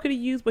 because Joe could have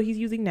used what he's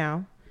using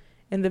now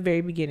in the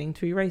very beginning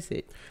to erase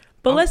it.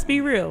 But let's be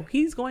real,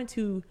 he's going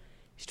to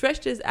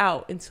stretch this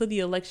out until the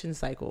election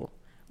cycle,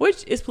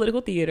 which is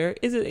political theater.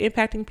 Is it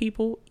impacting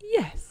people?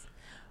 Yes,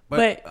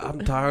 but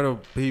I'm tired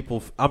of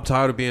people. I'm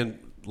tired of being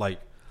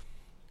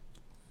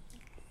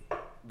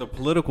the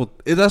political.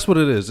 That's what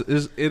it is.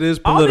 It is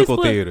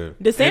political theater.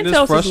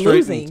 DeSantis is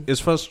losing. It's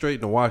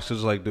frustrating to watch.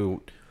 It's like, dude,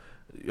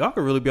 y'all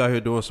could really be out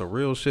here doing some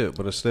real shit,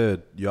 but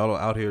instead, y'all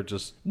are out here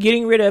just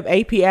getting rid of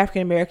AP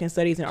African American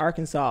Studies in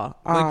Arkansas.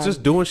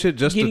 Just doing shit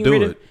just to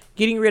do it.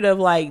 Getting rid of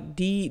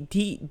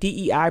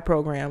DEI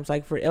programs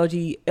for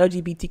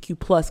LGBTQ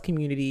plus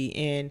community,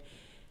 and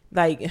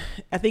I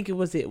think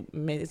is it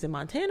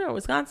Montana or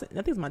Wisconsin? I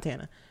think it's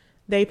Montana.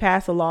 They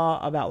passed a law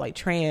about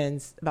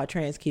trans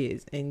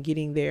kids and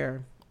getting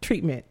their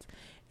treatment.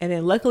 And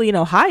then luckily in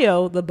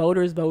Ohio, the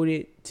voters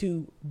voted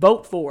to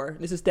vote for,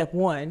 this is step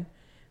one,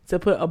 to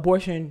put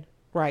abortion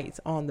rights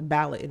on the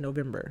ballot in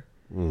November.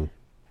 Mm.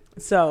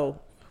 So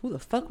who the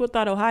fuck would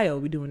thought Ohio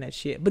would be doing that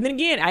shit? But then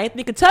again, I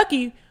think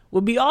Kentucky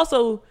would be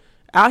also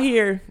out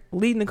here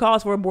leading the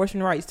cause for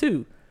abortion rights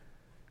too.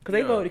 Because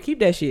they voted to keep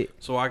that shit.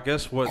 So I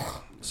guess what...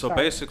 So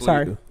basically,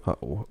 there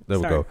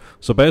we go.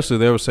 So basically,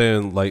 they were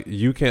saying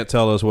you can't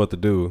tell us what to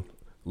do.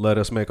 Let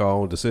us make our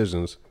own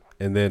decisions.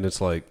 And then it's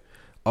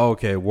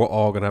okay, we're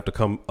all gonna have to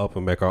come up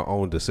and make our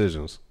own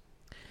decisions.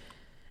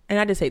 And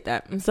I just hate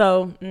that. And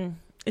so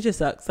it just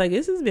sucks.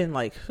 This has been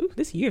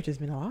this year just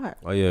been a lot.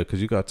 Oh yeah, because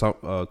you got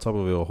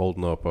Tuberville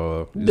holding up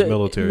his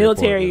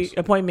military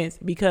appointments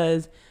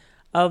because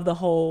of the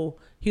whole.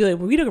 He's like,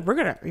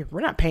 we're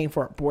not paying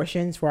for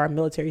abortions for our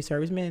military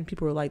servicemen. And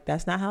people were like,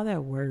 that's not how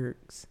that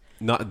works.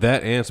 Not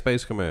that and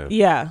Space Command.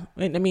 Yeah.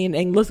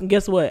 And listen,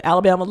 guess what?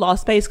 Alabama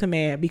lost Space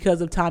Command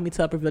because of Tommy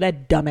Tuberville,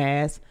 that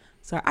dumbass.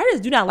 So I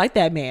just do not like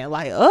that man.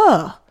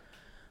 I'd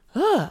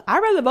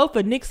rather vote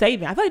for Nick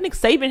Saban. I feel like Nick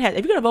Saban if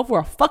you're going to vote for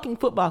a fucking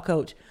football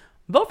coach,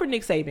 vote for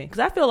Nick Saban. Because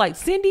I feel like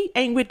Cindy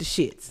ain't with the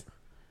shits.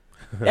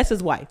 That's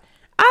his wife.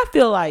 I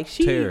feel like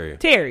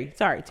Terry.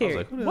 Sorry, Terry. I was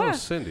like, who the hell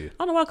is Cindy? I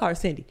don't know why I call her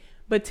Cindy.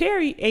 But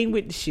Terry ain't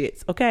with the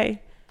shits,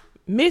 okay?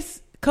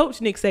 Miss Coach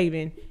Nick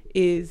Saban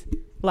is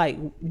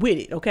with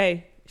it,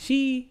 okay?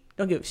 She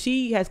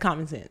has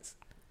common sense.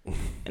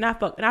 And I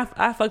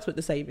fucks with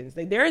the Sabans.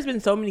 There has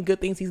been so many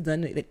good things he's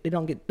done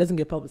that doesn't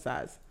get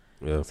publicized.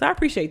 Yeah. So I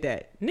appreciate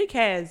that. Nick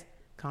has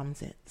common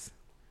sense.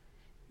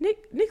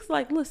 Nick's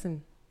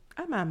listen,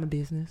 I mind my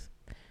business.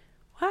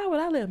 Why would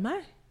I let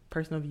my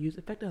personal views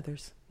affect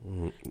others?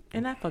 Mm-hmm.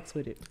 And I fucks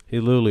with it. He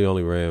literally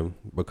only ran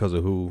because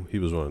of who he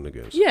was running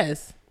against.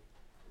 Yes.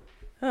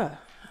 Why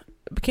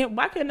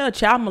can't another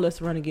child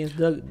molester run against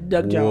Doug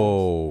Jones?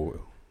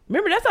 Whoa.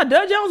 Remember, that's how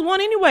Doug Jones won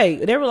anyway.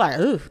 They were like,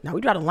 ugh, now we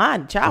draw the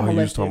line. Child molester. You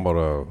was talking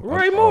about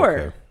Roy Moore.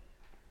 Okay.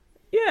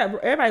 Yeah,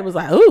 everybody was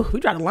like, ooh,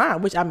 we draw the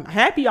line, which I'm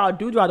happy y'all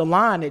do draw the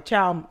line at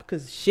child,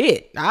 because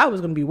shit, I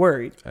was going to be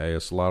worried. Hey,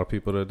 it's a lot of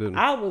people that didn't.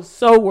 I was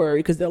so worried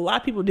because a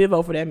lot of people did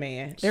vote for that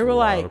man. They were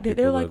like,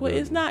 well,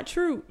 it's not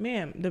true.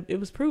 Man, it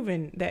was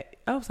proven that.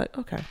 I was like,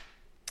 okay.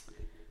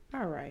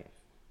 All right,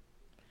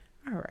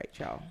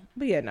 y'all.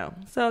 But yeah, no.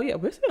 So yeah,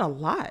 there's been a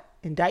lot.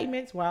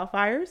 Indictments,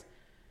 wildfires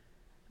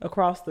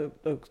across the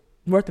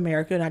North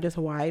America, not just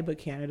Hawaii, but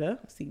Canada.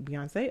 See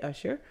Beyonce,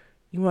 Usher.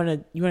 You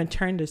wanna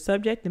turn the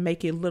subject and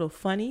make it a little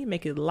funny,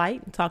 make it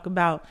light, and talk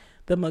about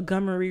the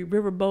Montgomery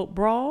Riverboat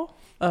Brawl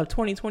of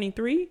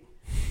 2023.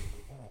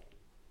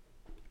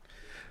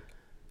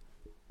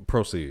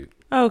 Proceed.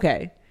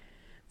 Okay.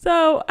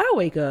 So I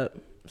wake up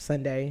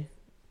Sunday.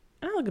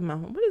 I look at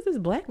what is this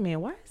black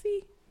man? Why is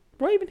he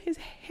waving his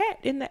hat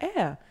in the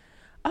air?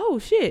 Oh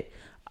shit.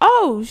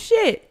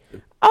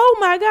 Oh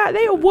my God,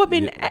 they are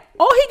whooping.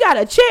 Oh, he got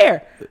a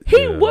chair.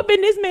 He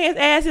whooping this man's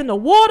ass in the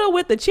water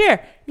with the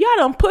chair. Y'all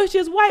done pushed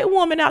this white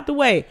woman out the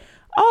way.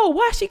 Oh,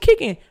 why she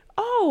kicking?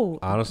 Oh,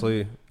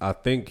 honestly, I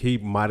think he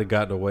might have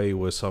gotten away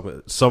with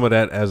some of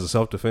that as a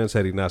self-defense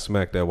had he not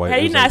smacked that white.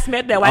 Had he not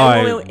smacked that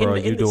white woman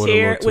in the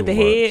chair with the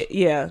head?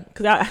 Yeah,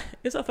 because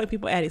it's so funny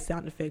people added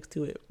sound effects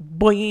to it.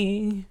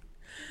 Boing.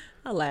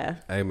 I laugh.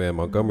 Hey man,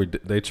 Montgomery,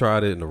 they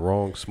tried it in the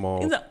wrong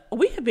small.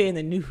 We have been in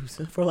the news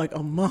for like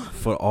a month.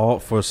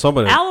 For some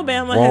of the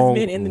Alabama has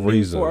been in the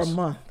news for a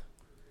month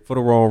for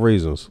the wrong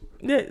reasons.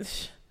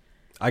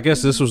 I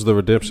guess this was the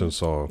redemption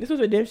song. This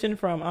was redemption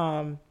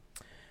from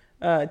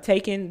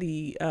taking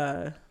the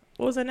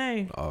what was her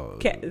name?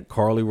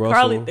 Carly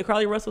Russell. The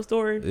Carly Russell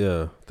story.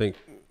 Yeah, I think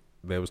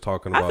they was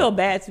talking about. I feel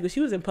bad too because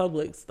she was in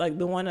Publix, like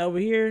the one over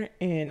here,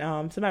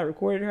 and somebody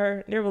recorded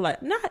her. They were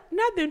like, not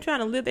them trying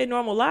to live their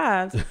normal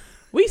lives.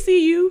 We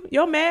see you.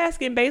 Your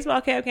mask and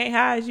baseball cap can't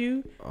hide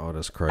you. Oh,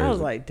 that's crazy. I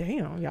was like,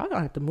 damn, y'all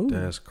gonna have to move.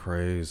 That's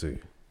crazy.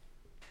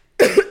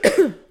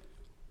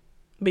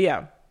 But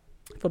yeah,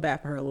 I feel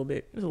bad for her a little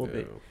bit. Just a little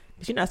bit.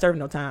 She's not serving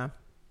no time.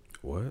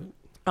 What?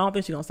 I don't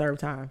think she's gonna serve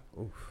time.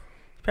 Oof.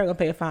 She's probably gonna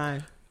pay a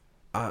fine.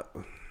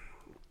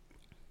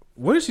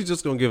 What is she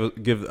just gonna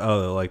give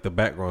like the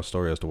background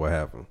story as to what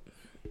happened?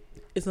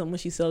 It's when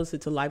she sells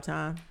it to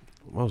Lifetime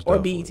Most or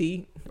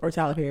definitely. BET or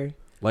Tyler Perry.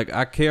 Like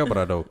I care, but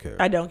I don't care.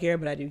 I don't care,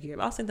 but I do care.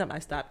 But I was thinking I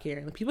stopped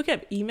caring. Like, people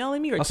kept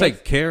emailing me or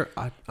care.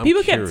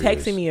 People kept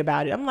texting me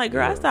about it. I'm like,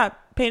 girl, I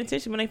stopped paying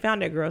attention when they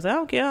found that girl. So I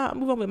don't care. I'll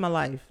move on with my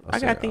life. I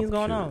got things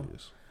going on.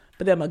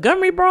 But that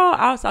Montgomery brawl,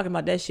 I was talking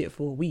about that shit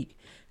for a week.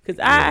 Because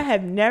I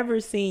have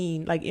never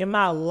seen, like, in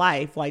my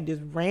life, like,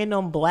 just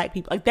random black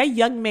people. Like, that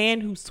young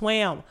man who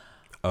swam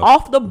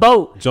off the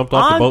boat. Jumped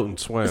off the boat and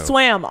swam.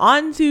 Swam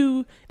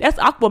onto, that's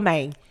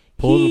Aquaman.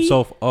 Pulled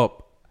himself up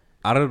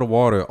out of the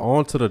water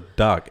onto the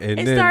dock. And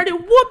then started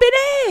whooping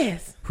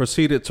ass.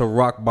 Proceeded to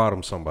rock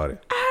bottom somebody.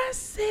 I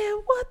said,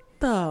 what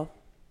the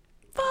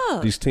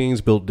fuck? These teens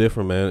built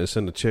different, man. It's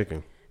in the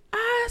chicken.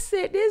 I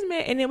said, this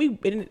man. And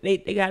then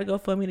they got to go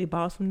for me. They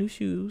bought some new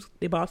shoes.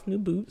 They bought some new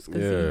boots.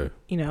 Yeah.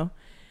 You know.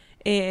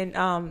 And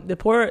the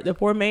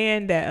poor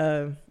man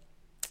that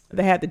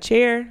had the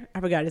chair, I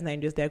forgot his name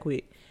just that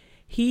quick.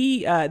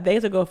 They had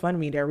to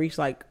GoFundMe that reached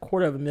like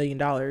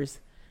 $250,000.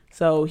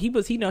 So he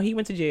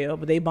went to jail,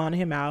 but they bonded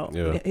him out.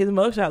 Yeah. His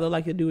mugshot looked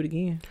like he'll do it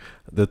again.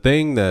 The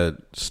thing that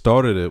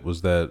started it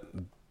was that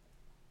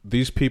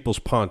these people's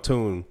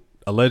pontoon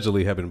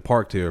allegedly had been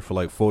parked here for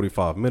like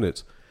 45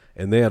 minutes,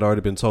 and they had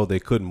already been told they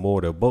couldn't moor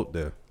their boat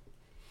there.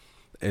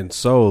 And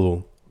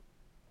so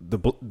the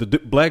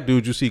black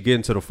dude you see get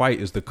into the fight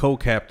is the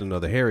co-captain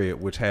of the Harriet,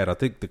 which had, I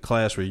think, the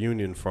class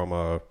reunion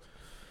from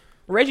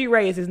Reggie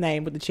Ray is his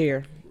name with the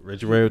chair.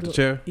 Reggie Ray with the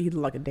chair? He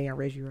looked like a damn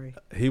Reggie Ray.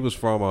 He was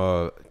from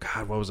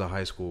what was a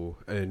high school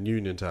in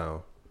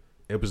Uniontown.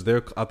 It was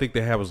their, I think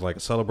they had was like a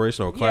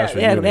celebration or a class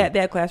reunion. Yeah,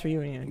 that class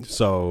reunion.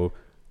 So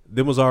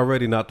them was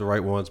already not the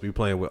right ones to be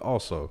playing with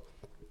also.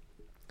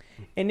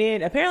 And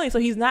then apparently, so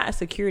he's not a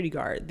security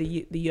guard.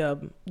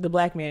 The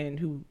black man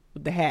who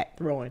with the hat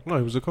throwing. No,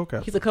 he was a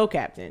co-captain. He's a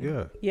co-captain.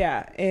 Yeah.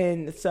 Yeah.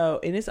 And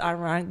it's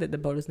ironic that the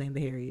boat is named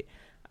the Harriet.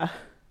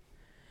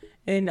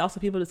 And also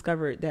people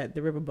discovered that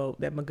the riverboat,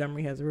 that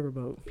Montgomery has a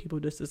riverboat. People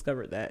just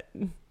discovered that.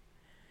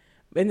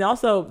 And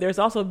also, there's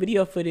also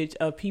video footage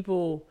of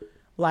people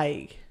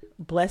like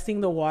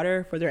blessing the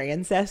water for their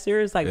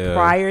ancestors, like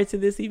prior to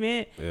this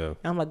event. Yeah. And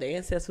I'm like, the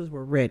ancestors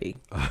were ready.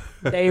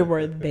 They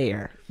were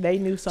there. They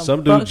knew something.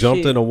 Some dude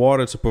jumped in the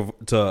water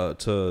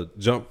to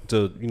jump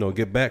to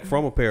get back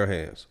from a pair of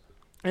hands.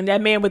 And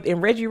that man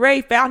and Reggie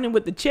Ray found him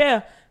with the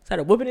chair,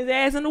 started whooping his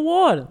ass in the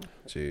water.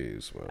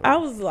 Jeez, man. I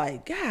was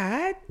like,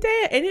 God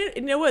damn. And then,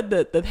 you know what?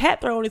 The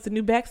hat throwing is a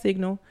new back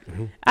signal.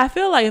 Mm-hmm. I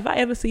feel like if I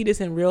ever see this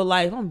in real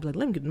life, I'm like,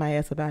 let me get my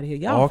ass up out of here.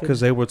 Y'all. All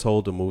because they were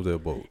told to move their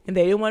boat. And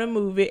they didn't want to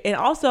move it. And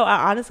also,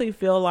 I honestly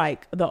feel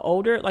like the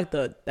older, like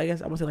I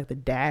guess I would say like the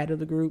dad of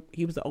the group,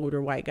 he was the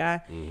older white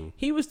guy. Mm-hmm.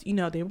 He was,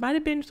 there might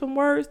have been some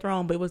words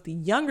thrown, but it was the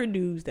younger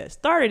dudes that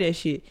started that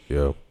shit.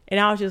 Yeah. And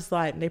I was just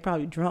like, they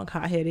probably drunk,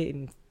 hot-headed,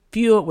 and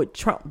fueled with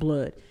Trump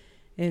blood.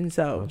 And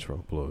so.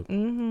 Trump blood.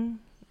 Mm-hmm.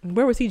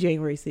 Where was he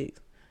January 6th?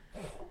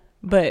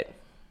 But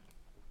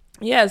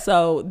yeah,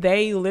 so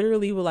they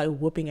literally were like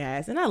whooping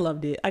ass, and I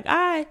loved it. Like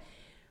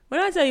when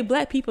I tell you,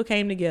 black people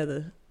came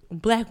together,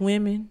 black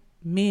women,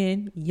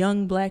 men,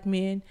 young black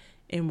men,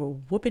 and were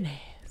whooping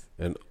ass.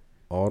 And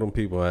all them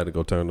people had to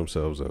go turn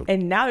themselves in.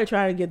 And now they're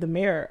trying to get the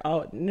mayor.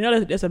 Oh,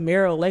 there's a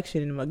mayoral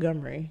election in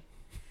Montgomery,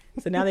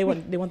 so now they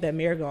want that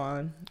mayor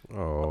gone.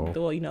 Oh,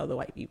 well, the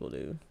white people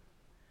do.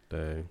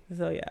 Dang.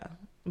 So yeah,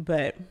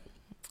 but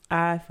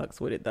I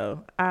fucks with it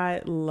though.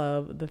 I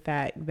love the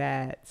fact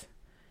that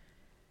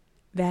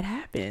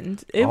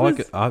happened. The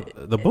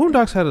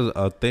Boondocks had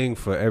a thing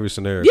for every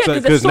scenario. Yeah,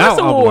 because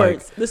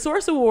the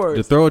Source Awards.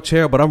 To throw a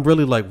chair, but I'm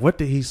really like, what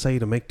did he say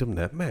to make them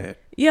that mad?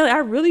 Yeah,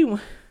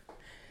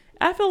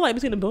 I feel like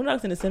between the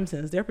Boondocks and the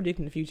Simpsons, they're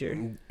predicting the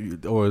future.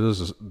 Or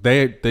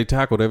they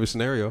tackled every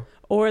scenario.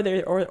 Or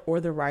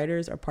the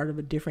writers are part of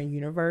a different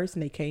universe,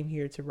 and they came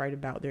here to write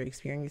about their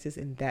experiences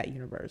in that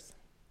universe.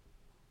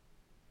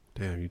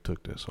 Damn, you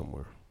took that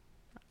somewhere.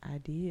 I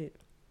did.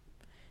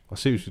 I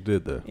see what you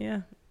did there.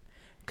 Yeah.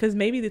 Because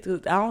maybe I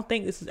don't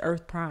think this is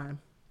Earth Prime.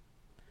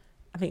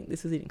 I think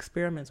this is an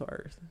experimental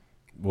Earth.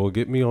 Well,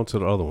 get me onto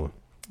the other one.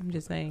 I'm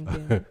just saying.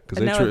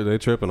 Because they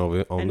tripping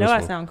over it. I know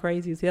I sound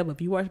crazy as hell, but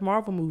if you watch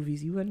Marvel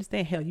movies, you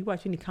understand. Hell, you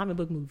watch any comic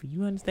book movie,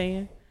 you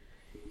understand.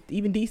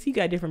 Even DC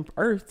got different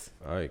Earths.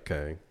 All right,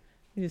 Kang.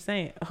 I'm just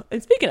saying.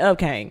 And speaking of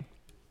Kang,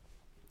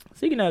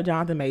 speaking of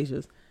Jonathan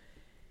Majors,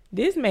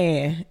 this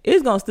man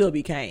is gonna still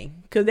be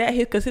Kang because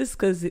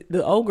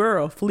the old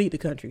girl fled the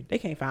country. They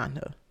can't find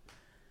her.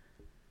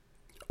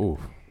 Ooh.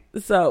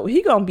 So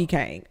he gonna be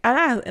Kang,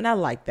 and I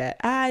like that.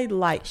 I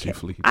like.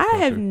 I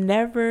have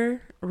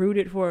never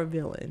rooted for a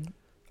villain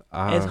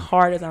as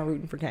hard as I'm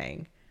rooting for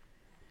Kang.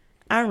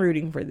 I'm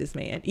rooting for this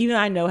man, even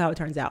though I know how it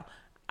turns out.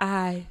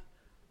 I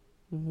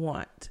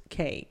want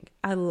Kang.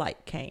 I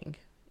like Kang.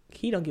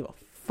 He don't give a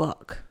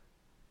fuck.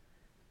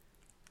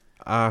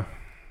 I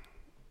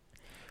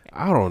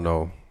don't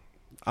know.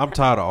 I'm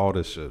tired of all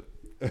this shit.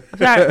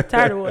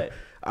 Tired of what?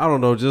 I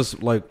don't know.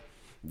 Just like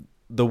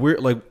the weird,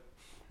 like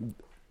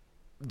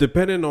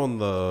depending on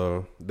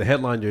the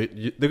headline,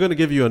 they're going to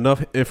give you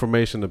enough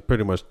information to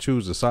pretty much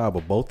choose a side.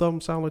 But both of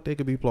them sound like they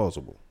could be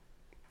plausible.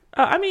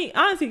 I mean,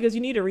 honestly, because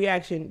you need a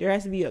reaction. There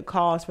has to be a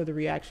cause for the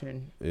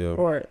reaction. Yeah.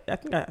 Or I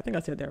think I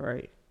said that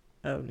right.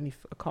 A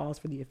cause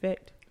for the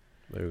effect.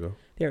 There you go.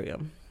 There we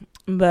go.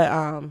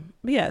 But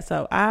yeah.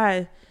 So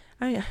I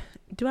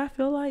do I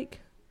feel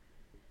like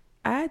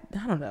I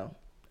don't know.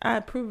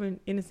 I've proven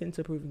innocent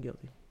to proven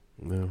guilty.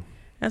 Yeah.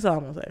 That's all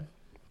I'm gonna say.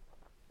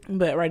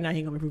 But right now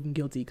he gonna be proven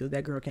guilty because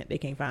that girl they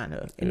can't find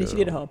her. And then she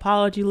did her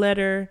apology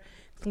letter.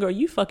 Girl,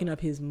 you fucking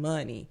up his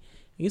money.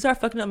 You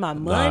start fucking up my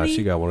money. Nah,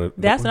 she got one.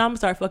 That's when I'm gonna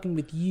start fucking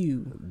with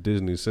you.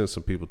 Disney sent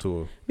some people to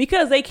her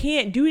because they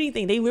can't do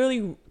anything. They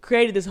literally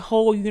created this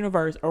whole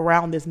universe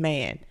around this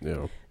man.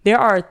 Yeah. There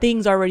are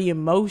things already in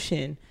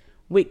motion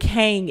with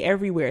Kang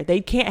everywhere. They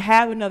can't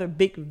have another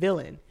big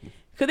villain.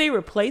 Could they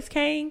replace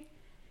Kang?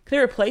 Could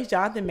they replace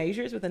Jonathan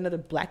Majors with another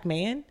black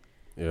man?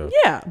 Yeah.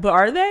 Yeah, but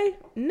are they?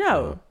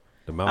 No.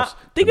 The mouse.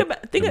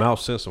 The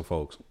mouse sent some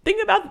folks.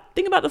 Think about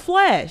the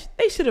Flash.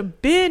 They should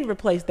have been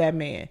replaced that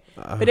man,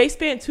 but they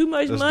spent too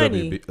much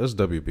money. That's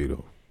WB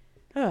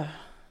though.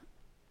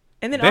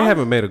 And then they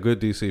haven't made a good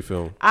DC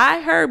film. I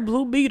heard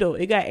Blue Beetle.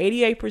 It got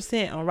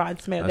 88% on Rotten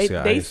Tomatoes.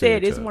 They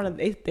said it's one of.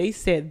 They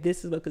said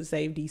this is what could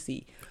save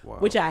DC,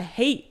 which I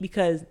hate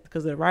because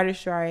of the writer's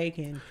strike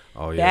and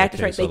the actor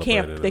strike.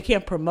 They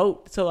can't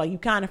promote. So like you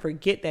kind of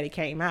forget that it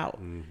came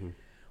out. Mm-hmm.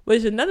 Which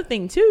is another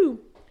thing too.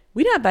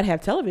 We not about to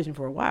have television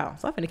for a while,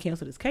 so I'm finna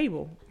cancel this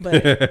cable.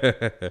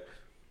 But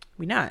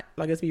we not.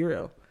 Like, let's be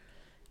real.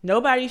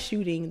 Nobody's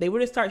shooting. They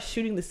would have started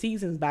shooting the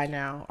seasons by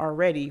now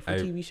already for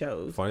TV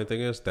shows. Funny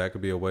thing is, that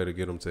could be a way to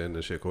get them to end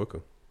this shit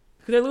quicker.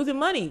 Because they're losing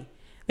money.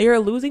 They are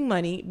losing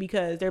money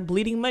because they're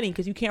bleeding money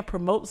because you can't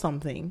promote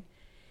something.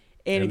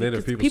 And then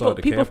if people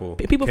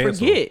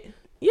forget.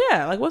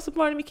 Yeah, like what's the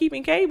point of me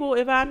keeping cable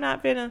if I'm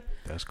not finna?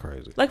 That's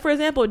crazy. Like for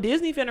example,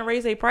 Disney finna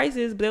raise their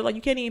prices, but they're like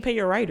you can't even pay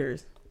your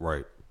writers.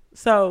 Right.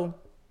 So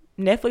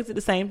Netflix did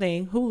the same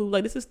thing. Hulu,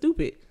 like this is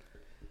stupid.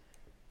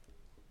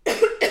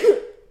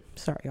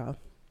 Sorry, y'all.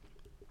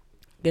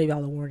 Gave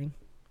y'all a warning.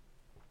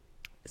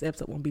 This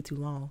episode won't be too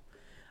long.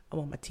 I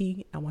want my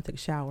tea. I want to take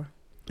a shower.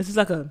 This is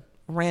like a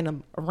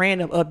random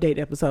update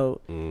episode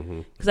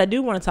because I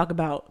do want to talk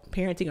about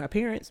parenting our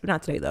parents, but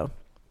not today though.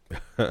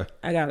 I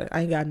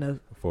ain't got enough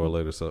for a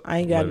later. I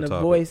ain't got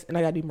enough voice, and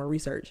I gotta do more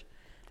research.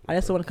 I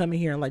just want to come in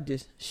here and like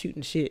just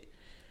shooting shit.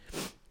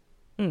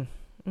 I'm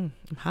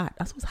hot.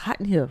 That's what's hot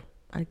in here.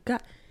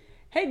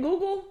 Hey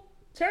Google,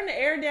 turn the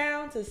air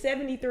down to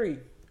 73.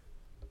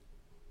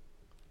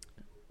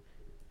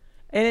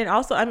 And then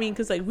also, I mean,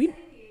 cause like we.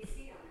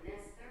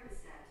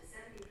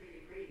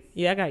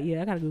 Yeah, I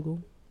got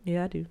Google.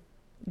 Yeah, I do.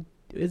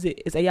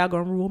 Is AI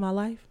gonna rule my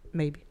life?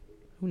 Maybe.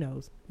 Who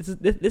knows?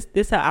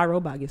 This how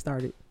iRobot gets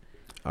started.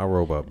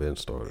 iRobot been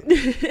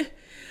started.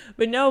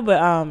 But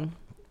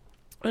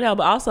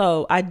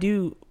also I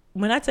do.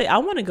 When I tell you, I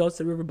want to go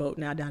to the riverboat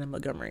now down in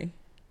Montgomery.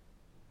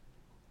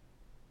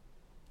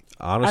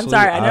 Honestly, I'm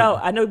sorry.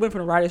 I know we went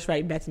from the writer's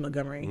strike back to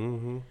Montgomery.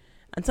 Mm-hmm.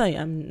 I'm telling you,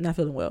 I'm not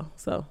feeling well,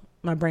 so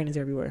my brain is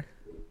everywhere.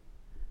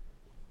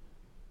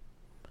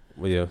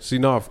 Well, yeah. See,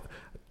 no,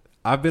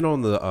 I've been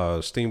on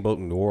the steamboat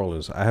in New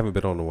Orleans. I haven't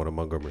been on the one in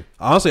Montgomery.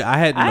 Honestly,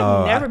 I've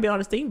never been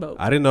on a steamboat.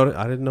 I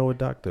didn't know a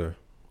doctor.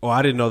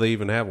 I didn't know they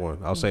even have one.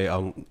 I'll say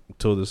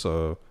until this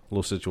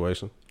little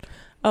situation.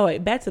 Oh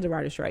wait, back to the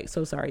writer's strike.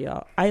 So sorry,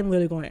 y'all. I am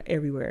literally going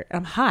everywhere.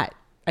 I'm hot.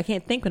 I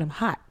can't think when I'm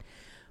hot,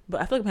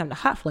 but I feel like I'm having a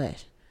hot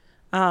flash.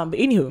 But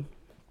anywho,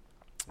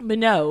 but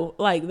no,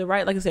 like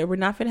like I said, we're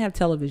not gonna have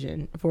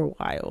television for a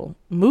while.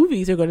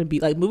 Movies are gonna be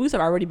movies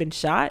have already been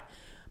shot,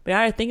 but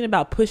now they're thinking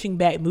about pushing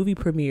back movie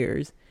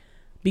premieres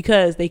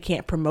because they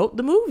can't promote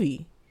the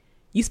movie.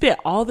 You spent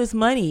all this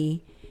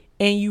money,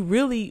 and you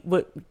really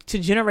to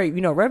generate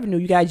revenue.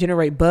 You gotta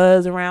generate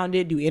buzz around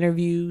it, do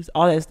interviews,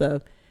 all that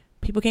stuff.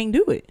 People can't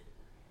do it.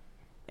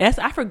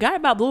 I forgot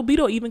about Blue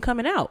Beetle even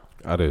coming out.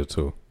 I did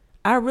too.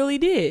 I really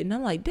did, and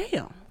I'm like,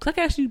 damn, because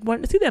I actually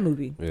wanted to see that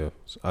movie. Yeah,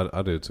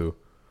 I did too.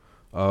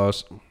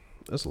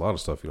 There's a lot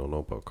of stuff you don't know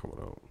about coming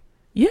out.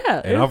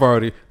 Yeah.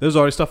 And there's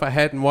already stuff I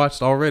hadn't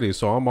watched already,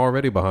 so I'm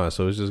already behind.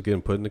 So it's just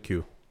getting put in the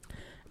queue.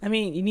 I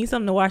mean, you need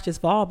something to watch this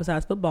fall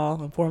besides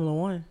football and Formula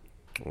One.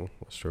 Oh,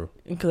 that's true.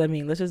 Because, I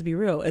mean, let's just be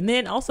real. And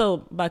then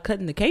also, by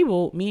cutting the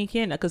cable, me and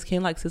Ken, because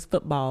Ken likes his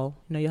football.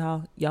 You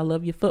know, y'all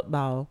love your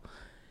football.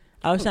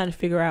 I was trying to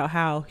figure out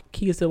how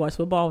he could still watch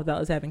football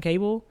without us having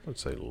cable. I'd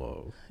say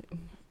love.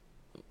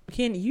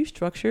 Ken, you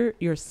structure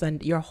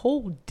your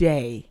whole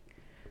day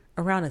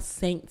around a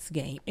Saints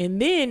game.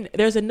 And then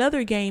there's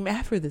another game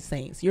after the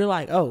Saints. You're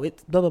like, oh,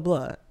 it's blah, blah,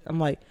 blah. I'm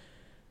like,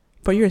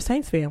 but you're a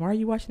Saints fan. Why are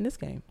you watching this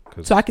game?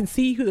 So I can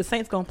see who the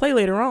Saints going to play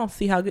later on,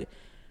 see how good.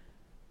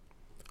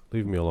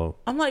 Leave me alone.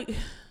 I'm like,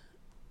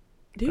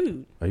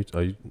 dude. Are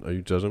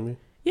you judging me?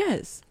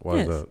 Yes. Why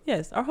is that?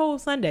 Yes. Our whole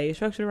Sunday is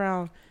structured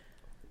around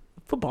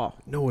football.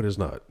 No, it is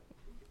not.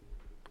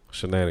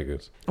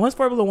 Shenanigans. Once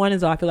Formula One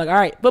is off, I feel like, all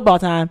right, football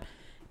time.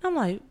 I'm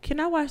like, can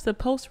I watch the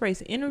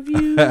post-race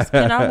interviews?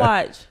 Can I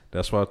watch?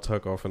 That's why I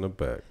tuck off in the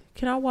back.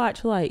 Can I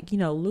watch, like,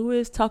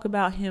 Lewis talk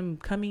about him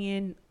coming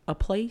in a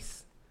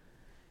place?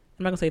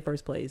 I'm not going to say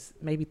first place.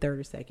 Maybe third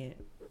or second.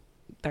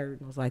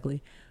 Third, most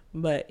likely.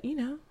 But,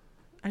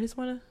 I just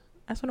want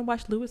to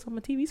watch Lewis on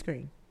my TV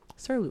screen.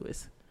 Sir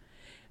Lewis.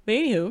 But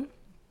anywho.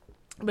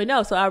 But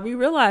no, so we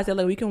realized that,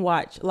 like, we can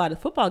watch a lot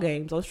of football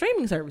games on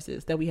streaming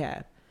services that we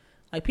have.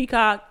 Like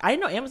Peacock. I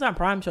didn't know Amazon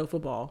Prime showed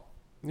football.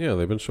 Yeah,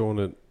 they've been showing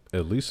it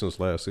at least since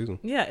last season.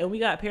 Yeah, and we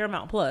got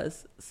Paramount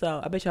Plus.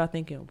 So I bet y'all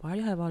thinking, why do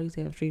you have all these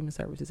damn streaming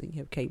services and you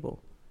have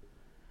cable?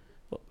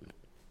 Well,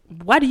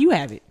 why do you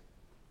have it?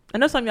 I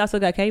know some of y'all still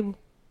got cable.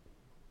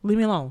 Leave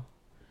me alone.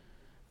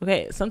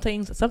 Okay, some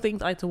things I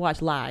like to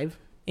watch live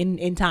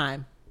in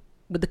time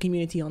with the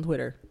community on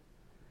Twitter.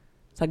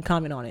 So I can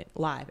comment on it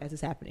live as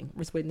it's happening.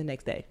 We're just waiting the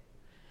next day.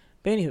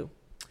 But anywho,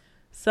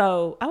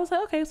 so I was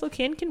like, okay, so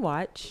Ken can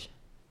watch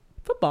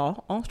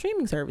football on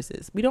streaming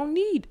services. We don't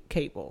need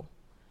cable.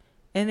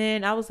 And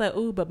then I was like,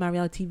 ooh, but my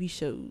reality TV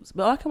shows.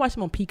 But I can watch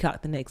them on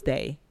Peacock the next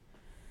day.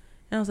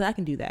 And I was like, I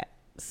can do that.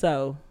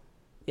 So,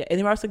 yeah. And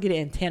then we're also getting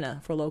an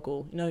antenna for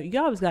local. You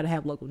always got to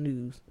have local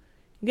news.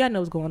 You got to know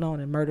what's going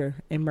on in murder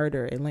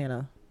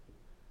Atlanta.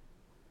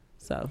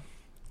 So.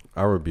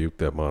 I rebuke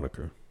that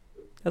moniker.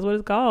 That's what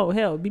it's called.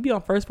 Hell, we be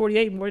on First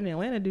 48 more than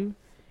Atlanta do.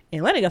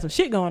 Atlanta got some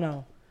shit going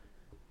on.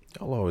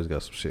 Y'all always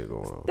got some shit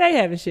going on. They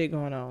having shit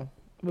going on.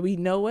 But we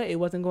know what? It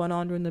wasn't going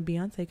on during the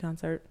Beyonce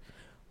concert.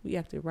 We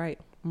acted right.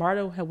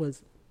 Marta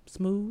was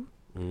smooth.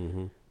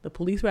 Mm-hmm. The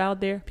police were out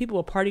there. People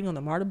were partying on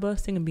the MARTA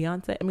bus singing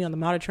Beyonce. I mean, on the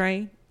MARTA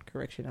train.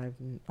 Correction, I've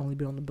only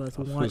been on the bus once.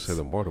 I was going to say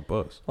the MARTA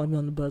bus. Only been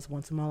on the bus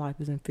once in my life. It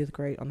was in 5th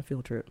grade on a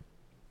field trip.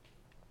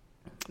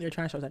 They were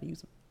trying to show us how to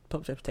use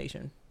public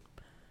transportation.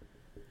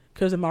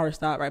 Because the MARTA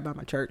stopped right by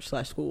my church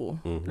 / school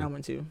that I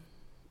went to.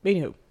 But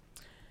anywho.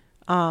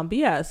 But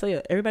yeah, so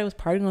yeah, everybody was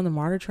partying on the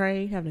MARTA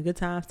train, having a good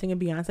time, singing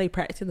Beyonce,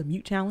 practicing the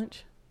mute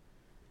challenge.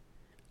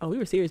 Oh, we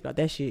were serious about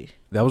that shit.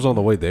 That was on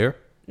the way there?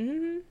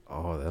 Mm-hmm.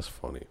 Oh, that's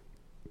funny.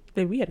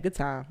 Baby, we had a good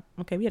time.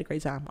 Okay, we had a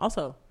great time.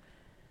 Also,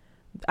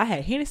 I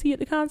had Hennessy at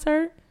the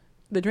concert.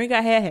 The drink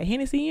I had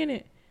Hennessy in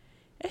it.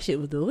 That shit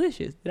was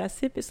delicious. Did I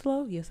sip it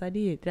slow? Yes, I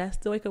did. Did I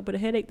still wake up with a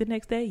headache the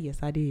next day? Yes,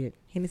 I did.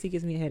 Hennessy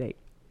gives me a headache.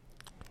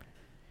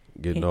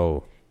 Getting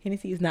old.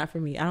 Hennessy is not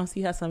for me. I don't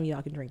see how some of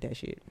y'all can drink that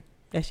shit.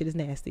 That shit is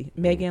nasty.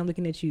 Megan, I'm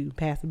looking at you.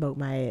 Pass the boat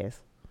my ass.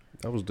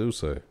 That was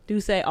Duce.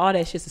 Duce, all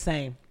that shit's the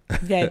same.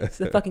 Okay? It's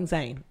the fucking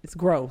same. It's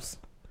gross.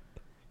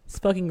 It's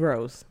fucking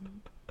gross.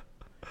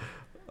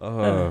 You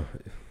are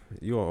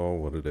on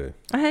one today.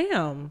 I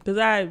am. Because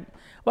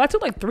I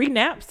took like 3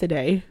 naps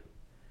today.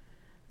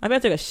 I'm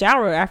going to take a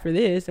shower after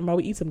this and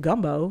probably eat some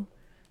gumbo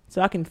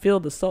so I can feel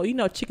the soul.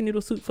 Chicken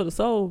noodle soup for the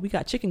soul. We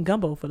got chicken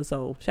gumbo for the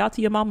soul. Shout out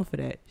to your mama for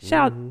that.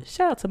 Shout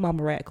out to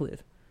Mama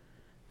Ratcliffe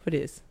for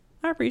this.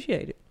 I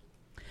appreciate it.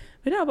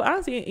 But no, but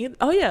honestly,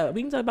 oh yeah,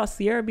 we can talk about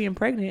Sierra being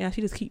pregnant and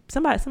she just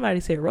somebody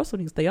said Russell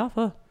needs to stay off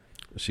her.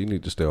 She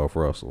needs to stay off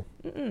Russell.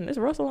 It's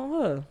Russell on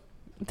her.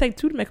 It take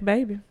 2 to make a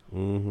baby.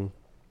 Mm-hmm.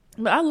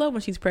 But I love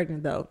when she's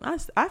pregnant, though.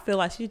 I feel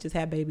like she should just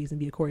have babies and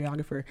be a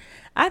choreographer.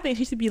 I think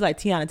she should be like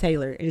Tiana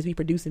Taylor and just be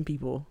producing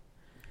people.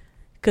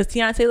 Because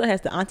Tiana Taylor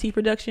has the Auntie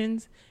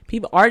Productions.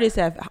 Artists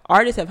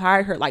have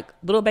hired her. Like,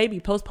 Lil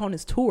Baby postponed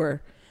his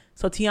tour.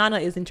 So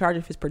Tiana is in charge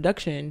of his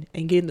production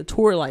and getting the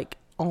tour, like,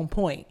 on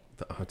point.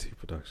 The Auntie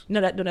Productions.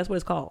 No, that's what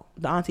it's called.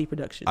 The Auntie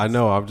Productions. I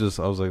know. I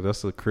was like,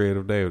 that's a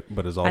creative name,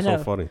 but it's also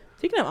funny.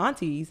 Speaking of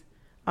aunties,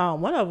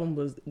 one of them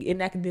was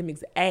in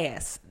academics'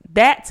 ass.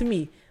 That to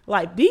me,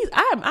 like these,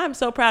 I'm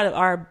so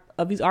proud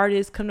of these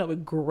artists coming up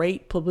with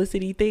great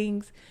publicity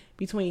things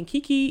between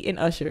Keke and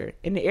Usher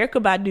and the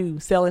Erykah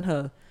Badu selling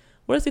her.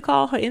 What is it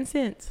called? Her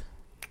incense.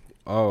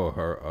 Oh,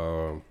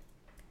 her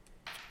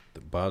the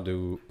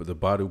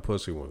Badu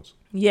pussy ones.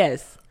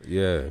 Yes.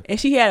 Yeah. And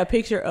she had a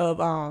picture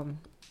of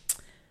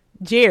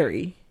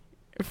Jerry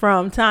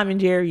from Tom and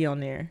Jerry on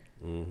there.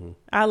 Mm-hmm.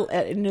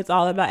 And it's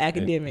all about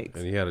academics.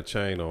 And he had a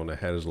chain on that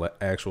had his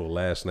actual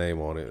last name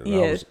on it. And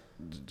yes.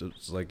 I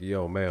was like,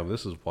 yo, ma'am,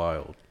 this is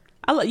wild.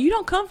 You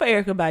don't come for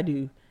Erykah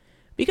Badu.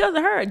 Because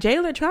of her,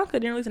 Jayla Tronka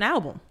didn't release an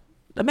album.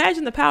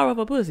 Imagine the power of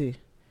a pussy.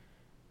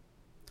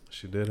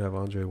 She did have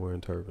Andre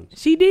wearing turbans.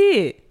 She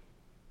did.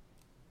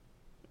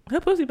 Her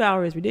pussy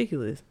power is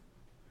ridiculous.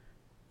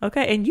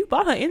 Okay, and you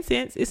bought her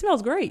incense. It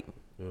smells great.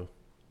 Yeah.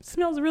 It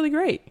smells really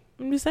great.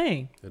 I'm just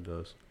saying. It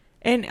does.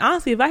 And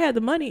honestly, if I had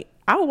the money,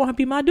 I would want her to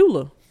be my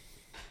doula.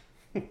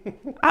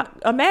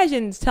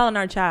 Imagine telling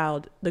our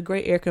child the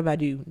great Erykah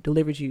Badu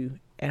delivered you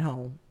at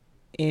home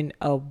in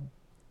a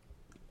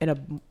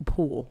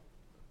pool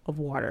of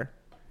water.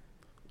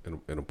 In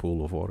a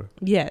pool of water?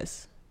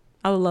 Yes.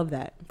 I would love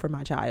that for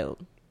my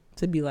child.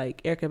 To be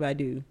like, Erykah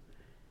Badu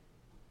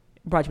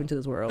brought you into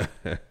this world.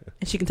 And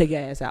she can take your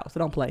ass out, so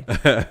don't play.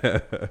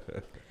 But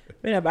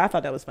I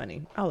thought that was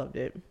funny. I loved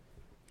it.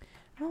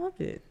 All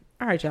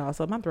right, y'all.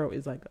 So my throat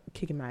is like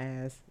kicking my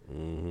ass.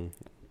 Mm-hmm.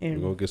 And we're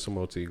going to get some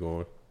more tea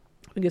going.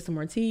 We get some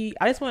more tea.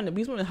 We just wanted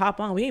to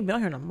hop on. We ain't been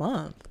on here in a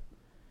month.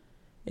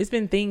 It's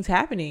been things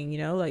happening,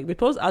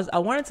 like I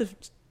wanted to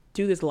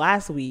do this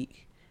last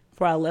week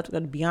before I left to go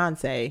to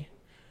Beyonce.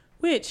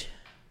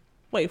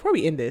 Before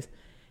we end this,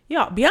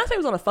 y'all, Beyonce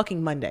was on a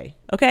fucking Monday.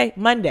 Okay,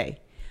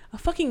 a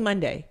fucking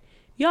Monday.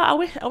 Y'all, I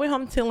went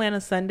home to Atlanta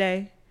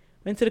Sunday.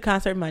 Went to the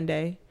concert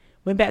Monday.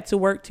 Went back to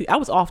work I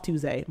was off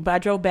Tuesday, but I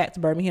drove back to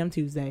Birmingham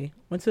Tuesday.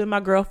 Went to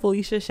my girl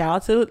Felicia. Shout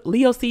out to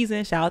Leo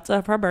season. Shout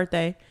out to her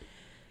birthday.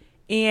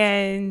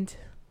 And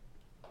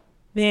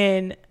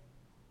then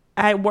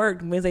I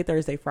worked Wednesday,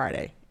 Thursday,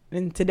 Friday.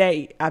 And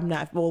today,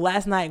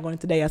 last night going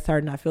to today, I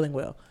started not feeling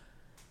well.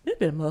 It's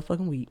been a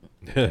motherfucking week.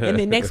 And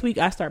then next week,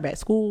 I start back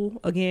school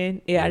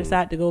again. Yeah, I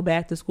decided to go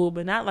back to school,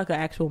 but not like an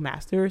actual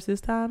master's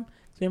this time.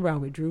 Remember, I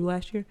withdrew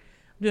last year.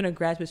 I'm doing a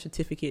graduate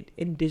certificate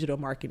in digital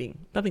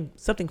marketing.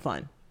 Something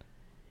fun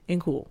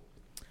and cool.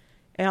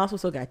 And I also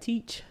still got to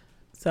teach.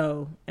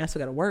 And I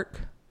still got to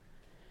work.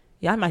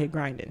 Yeah, I'm out here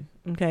grinding.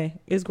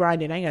 Okay, it's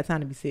grinding. I ain't got time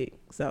to be sick.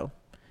 So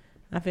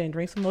I'm finna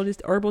drink some more of this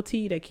herbal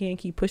tea that Ken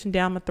keep pushing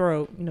down my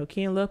throat.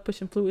 Ken love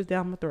pushing fluids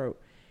down my throat.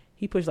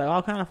 He pushed like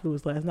all kind of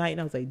fluids last night,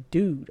 and I was like,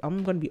 dude,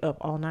 I'm gonna be up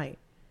all night.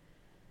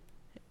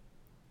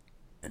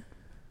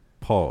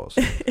 Pause.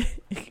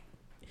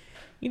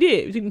 You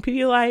did. You can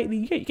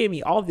Pedialyte. You gave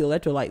me all the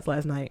electrolytes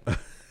last night.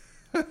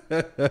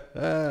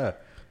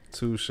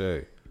 Touche.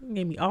 You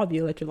gave me all the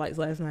electrolytes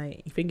last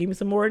night. You finna give me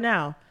some more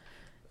now.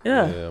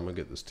 Yeah, I'm gonna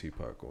get this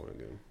teapot going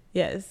again.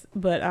 Yes,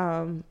 but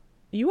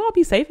you all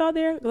be safe out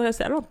there. Like I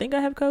said, I don't think I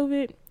have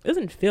COVID. It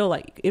doesn't feel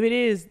like. If it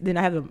is, then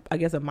I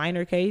have a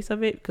minor case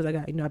of it because I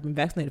got I've been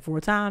vaccinated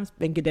 4 times.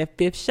 And get that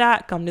 5th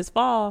shot come this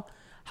fall.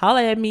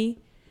 Holla at me.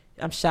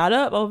 I'm shot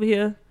up over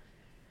here.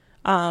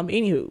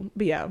 Anywho,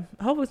 but yeah,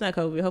 hopefully it's not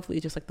COVID. Hopefully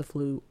it's just like the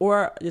flu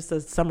or just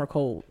a summer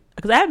cold.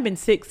 Because I haven't been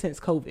sick since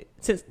COVID.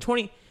 Since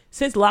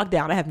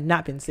lockdown, I have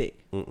not been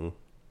sick.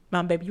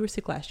 Mom, baby, you were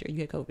sick last year.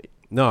 You had COVID.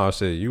 No, I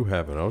said you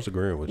haven't. I was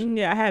agreeing with you.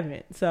 Yeah, I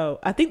haven't. So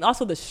I think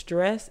also the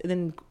stress, and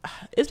then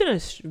it's been a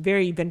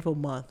very eventful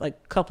month,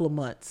 like couple of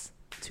months,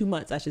 2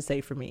 months, I should say,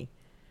 for me.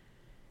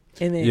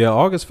 And then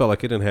August felt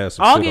like it didn't have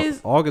some shit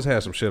on. August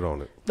had some shit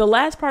on it. The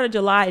last part of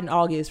July and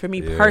August for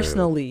me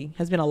personally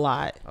has been a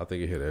lot. I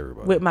think it hit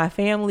everybody. With my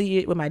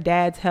family, with my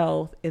dad's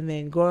health, and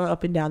then going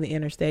up and down the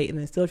interstate, and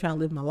then still trying to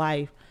live my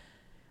life.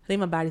 I think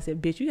my body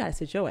said, "Bitch, you gotta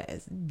sit your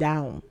ass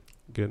down."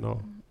 Getting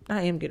old.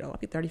 I am getting old. I'll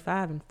be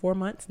 35 in 4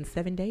 months and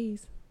 7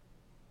 days.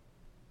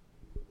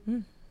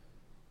 You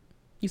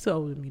so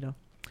old with me though.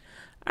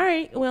 All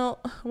right, well,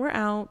 we're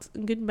out.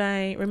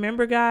 Goodbye.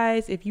 Remember,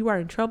 guys, if you are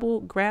in trouble,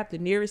 grab the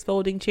nearest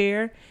folding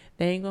chair.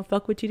 They ain't gonna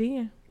fuck with you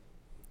then.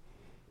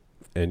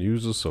 And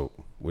use the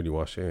soap when you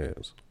wash your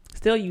hands.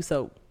 Still use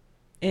soap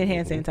and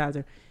hand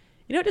sanitizer.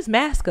 Just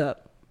mask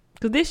up.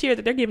 Because this year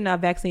they're giving out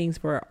vaccines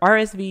for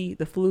RSV,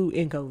 the flu,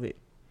 and COVID.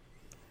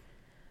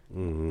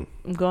 I'm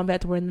going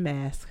back to wearing the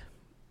mask.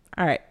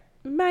 All right.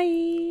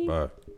 Bye. Bye.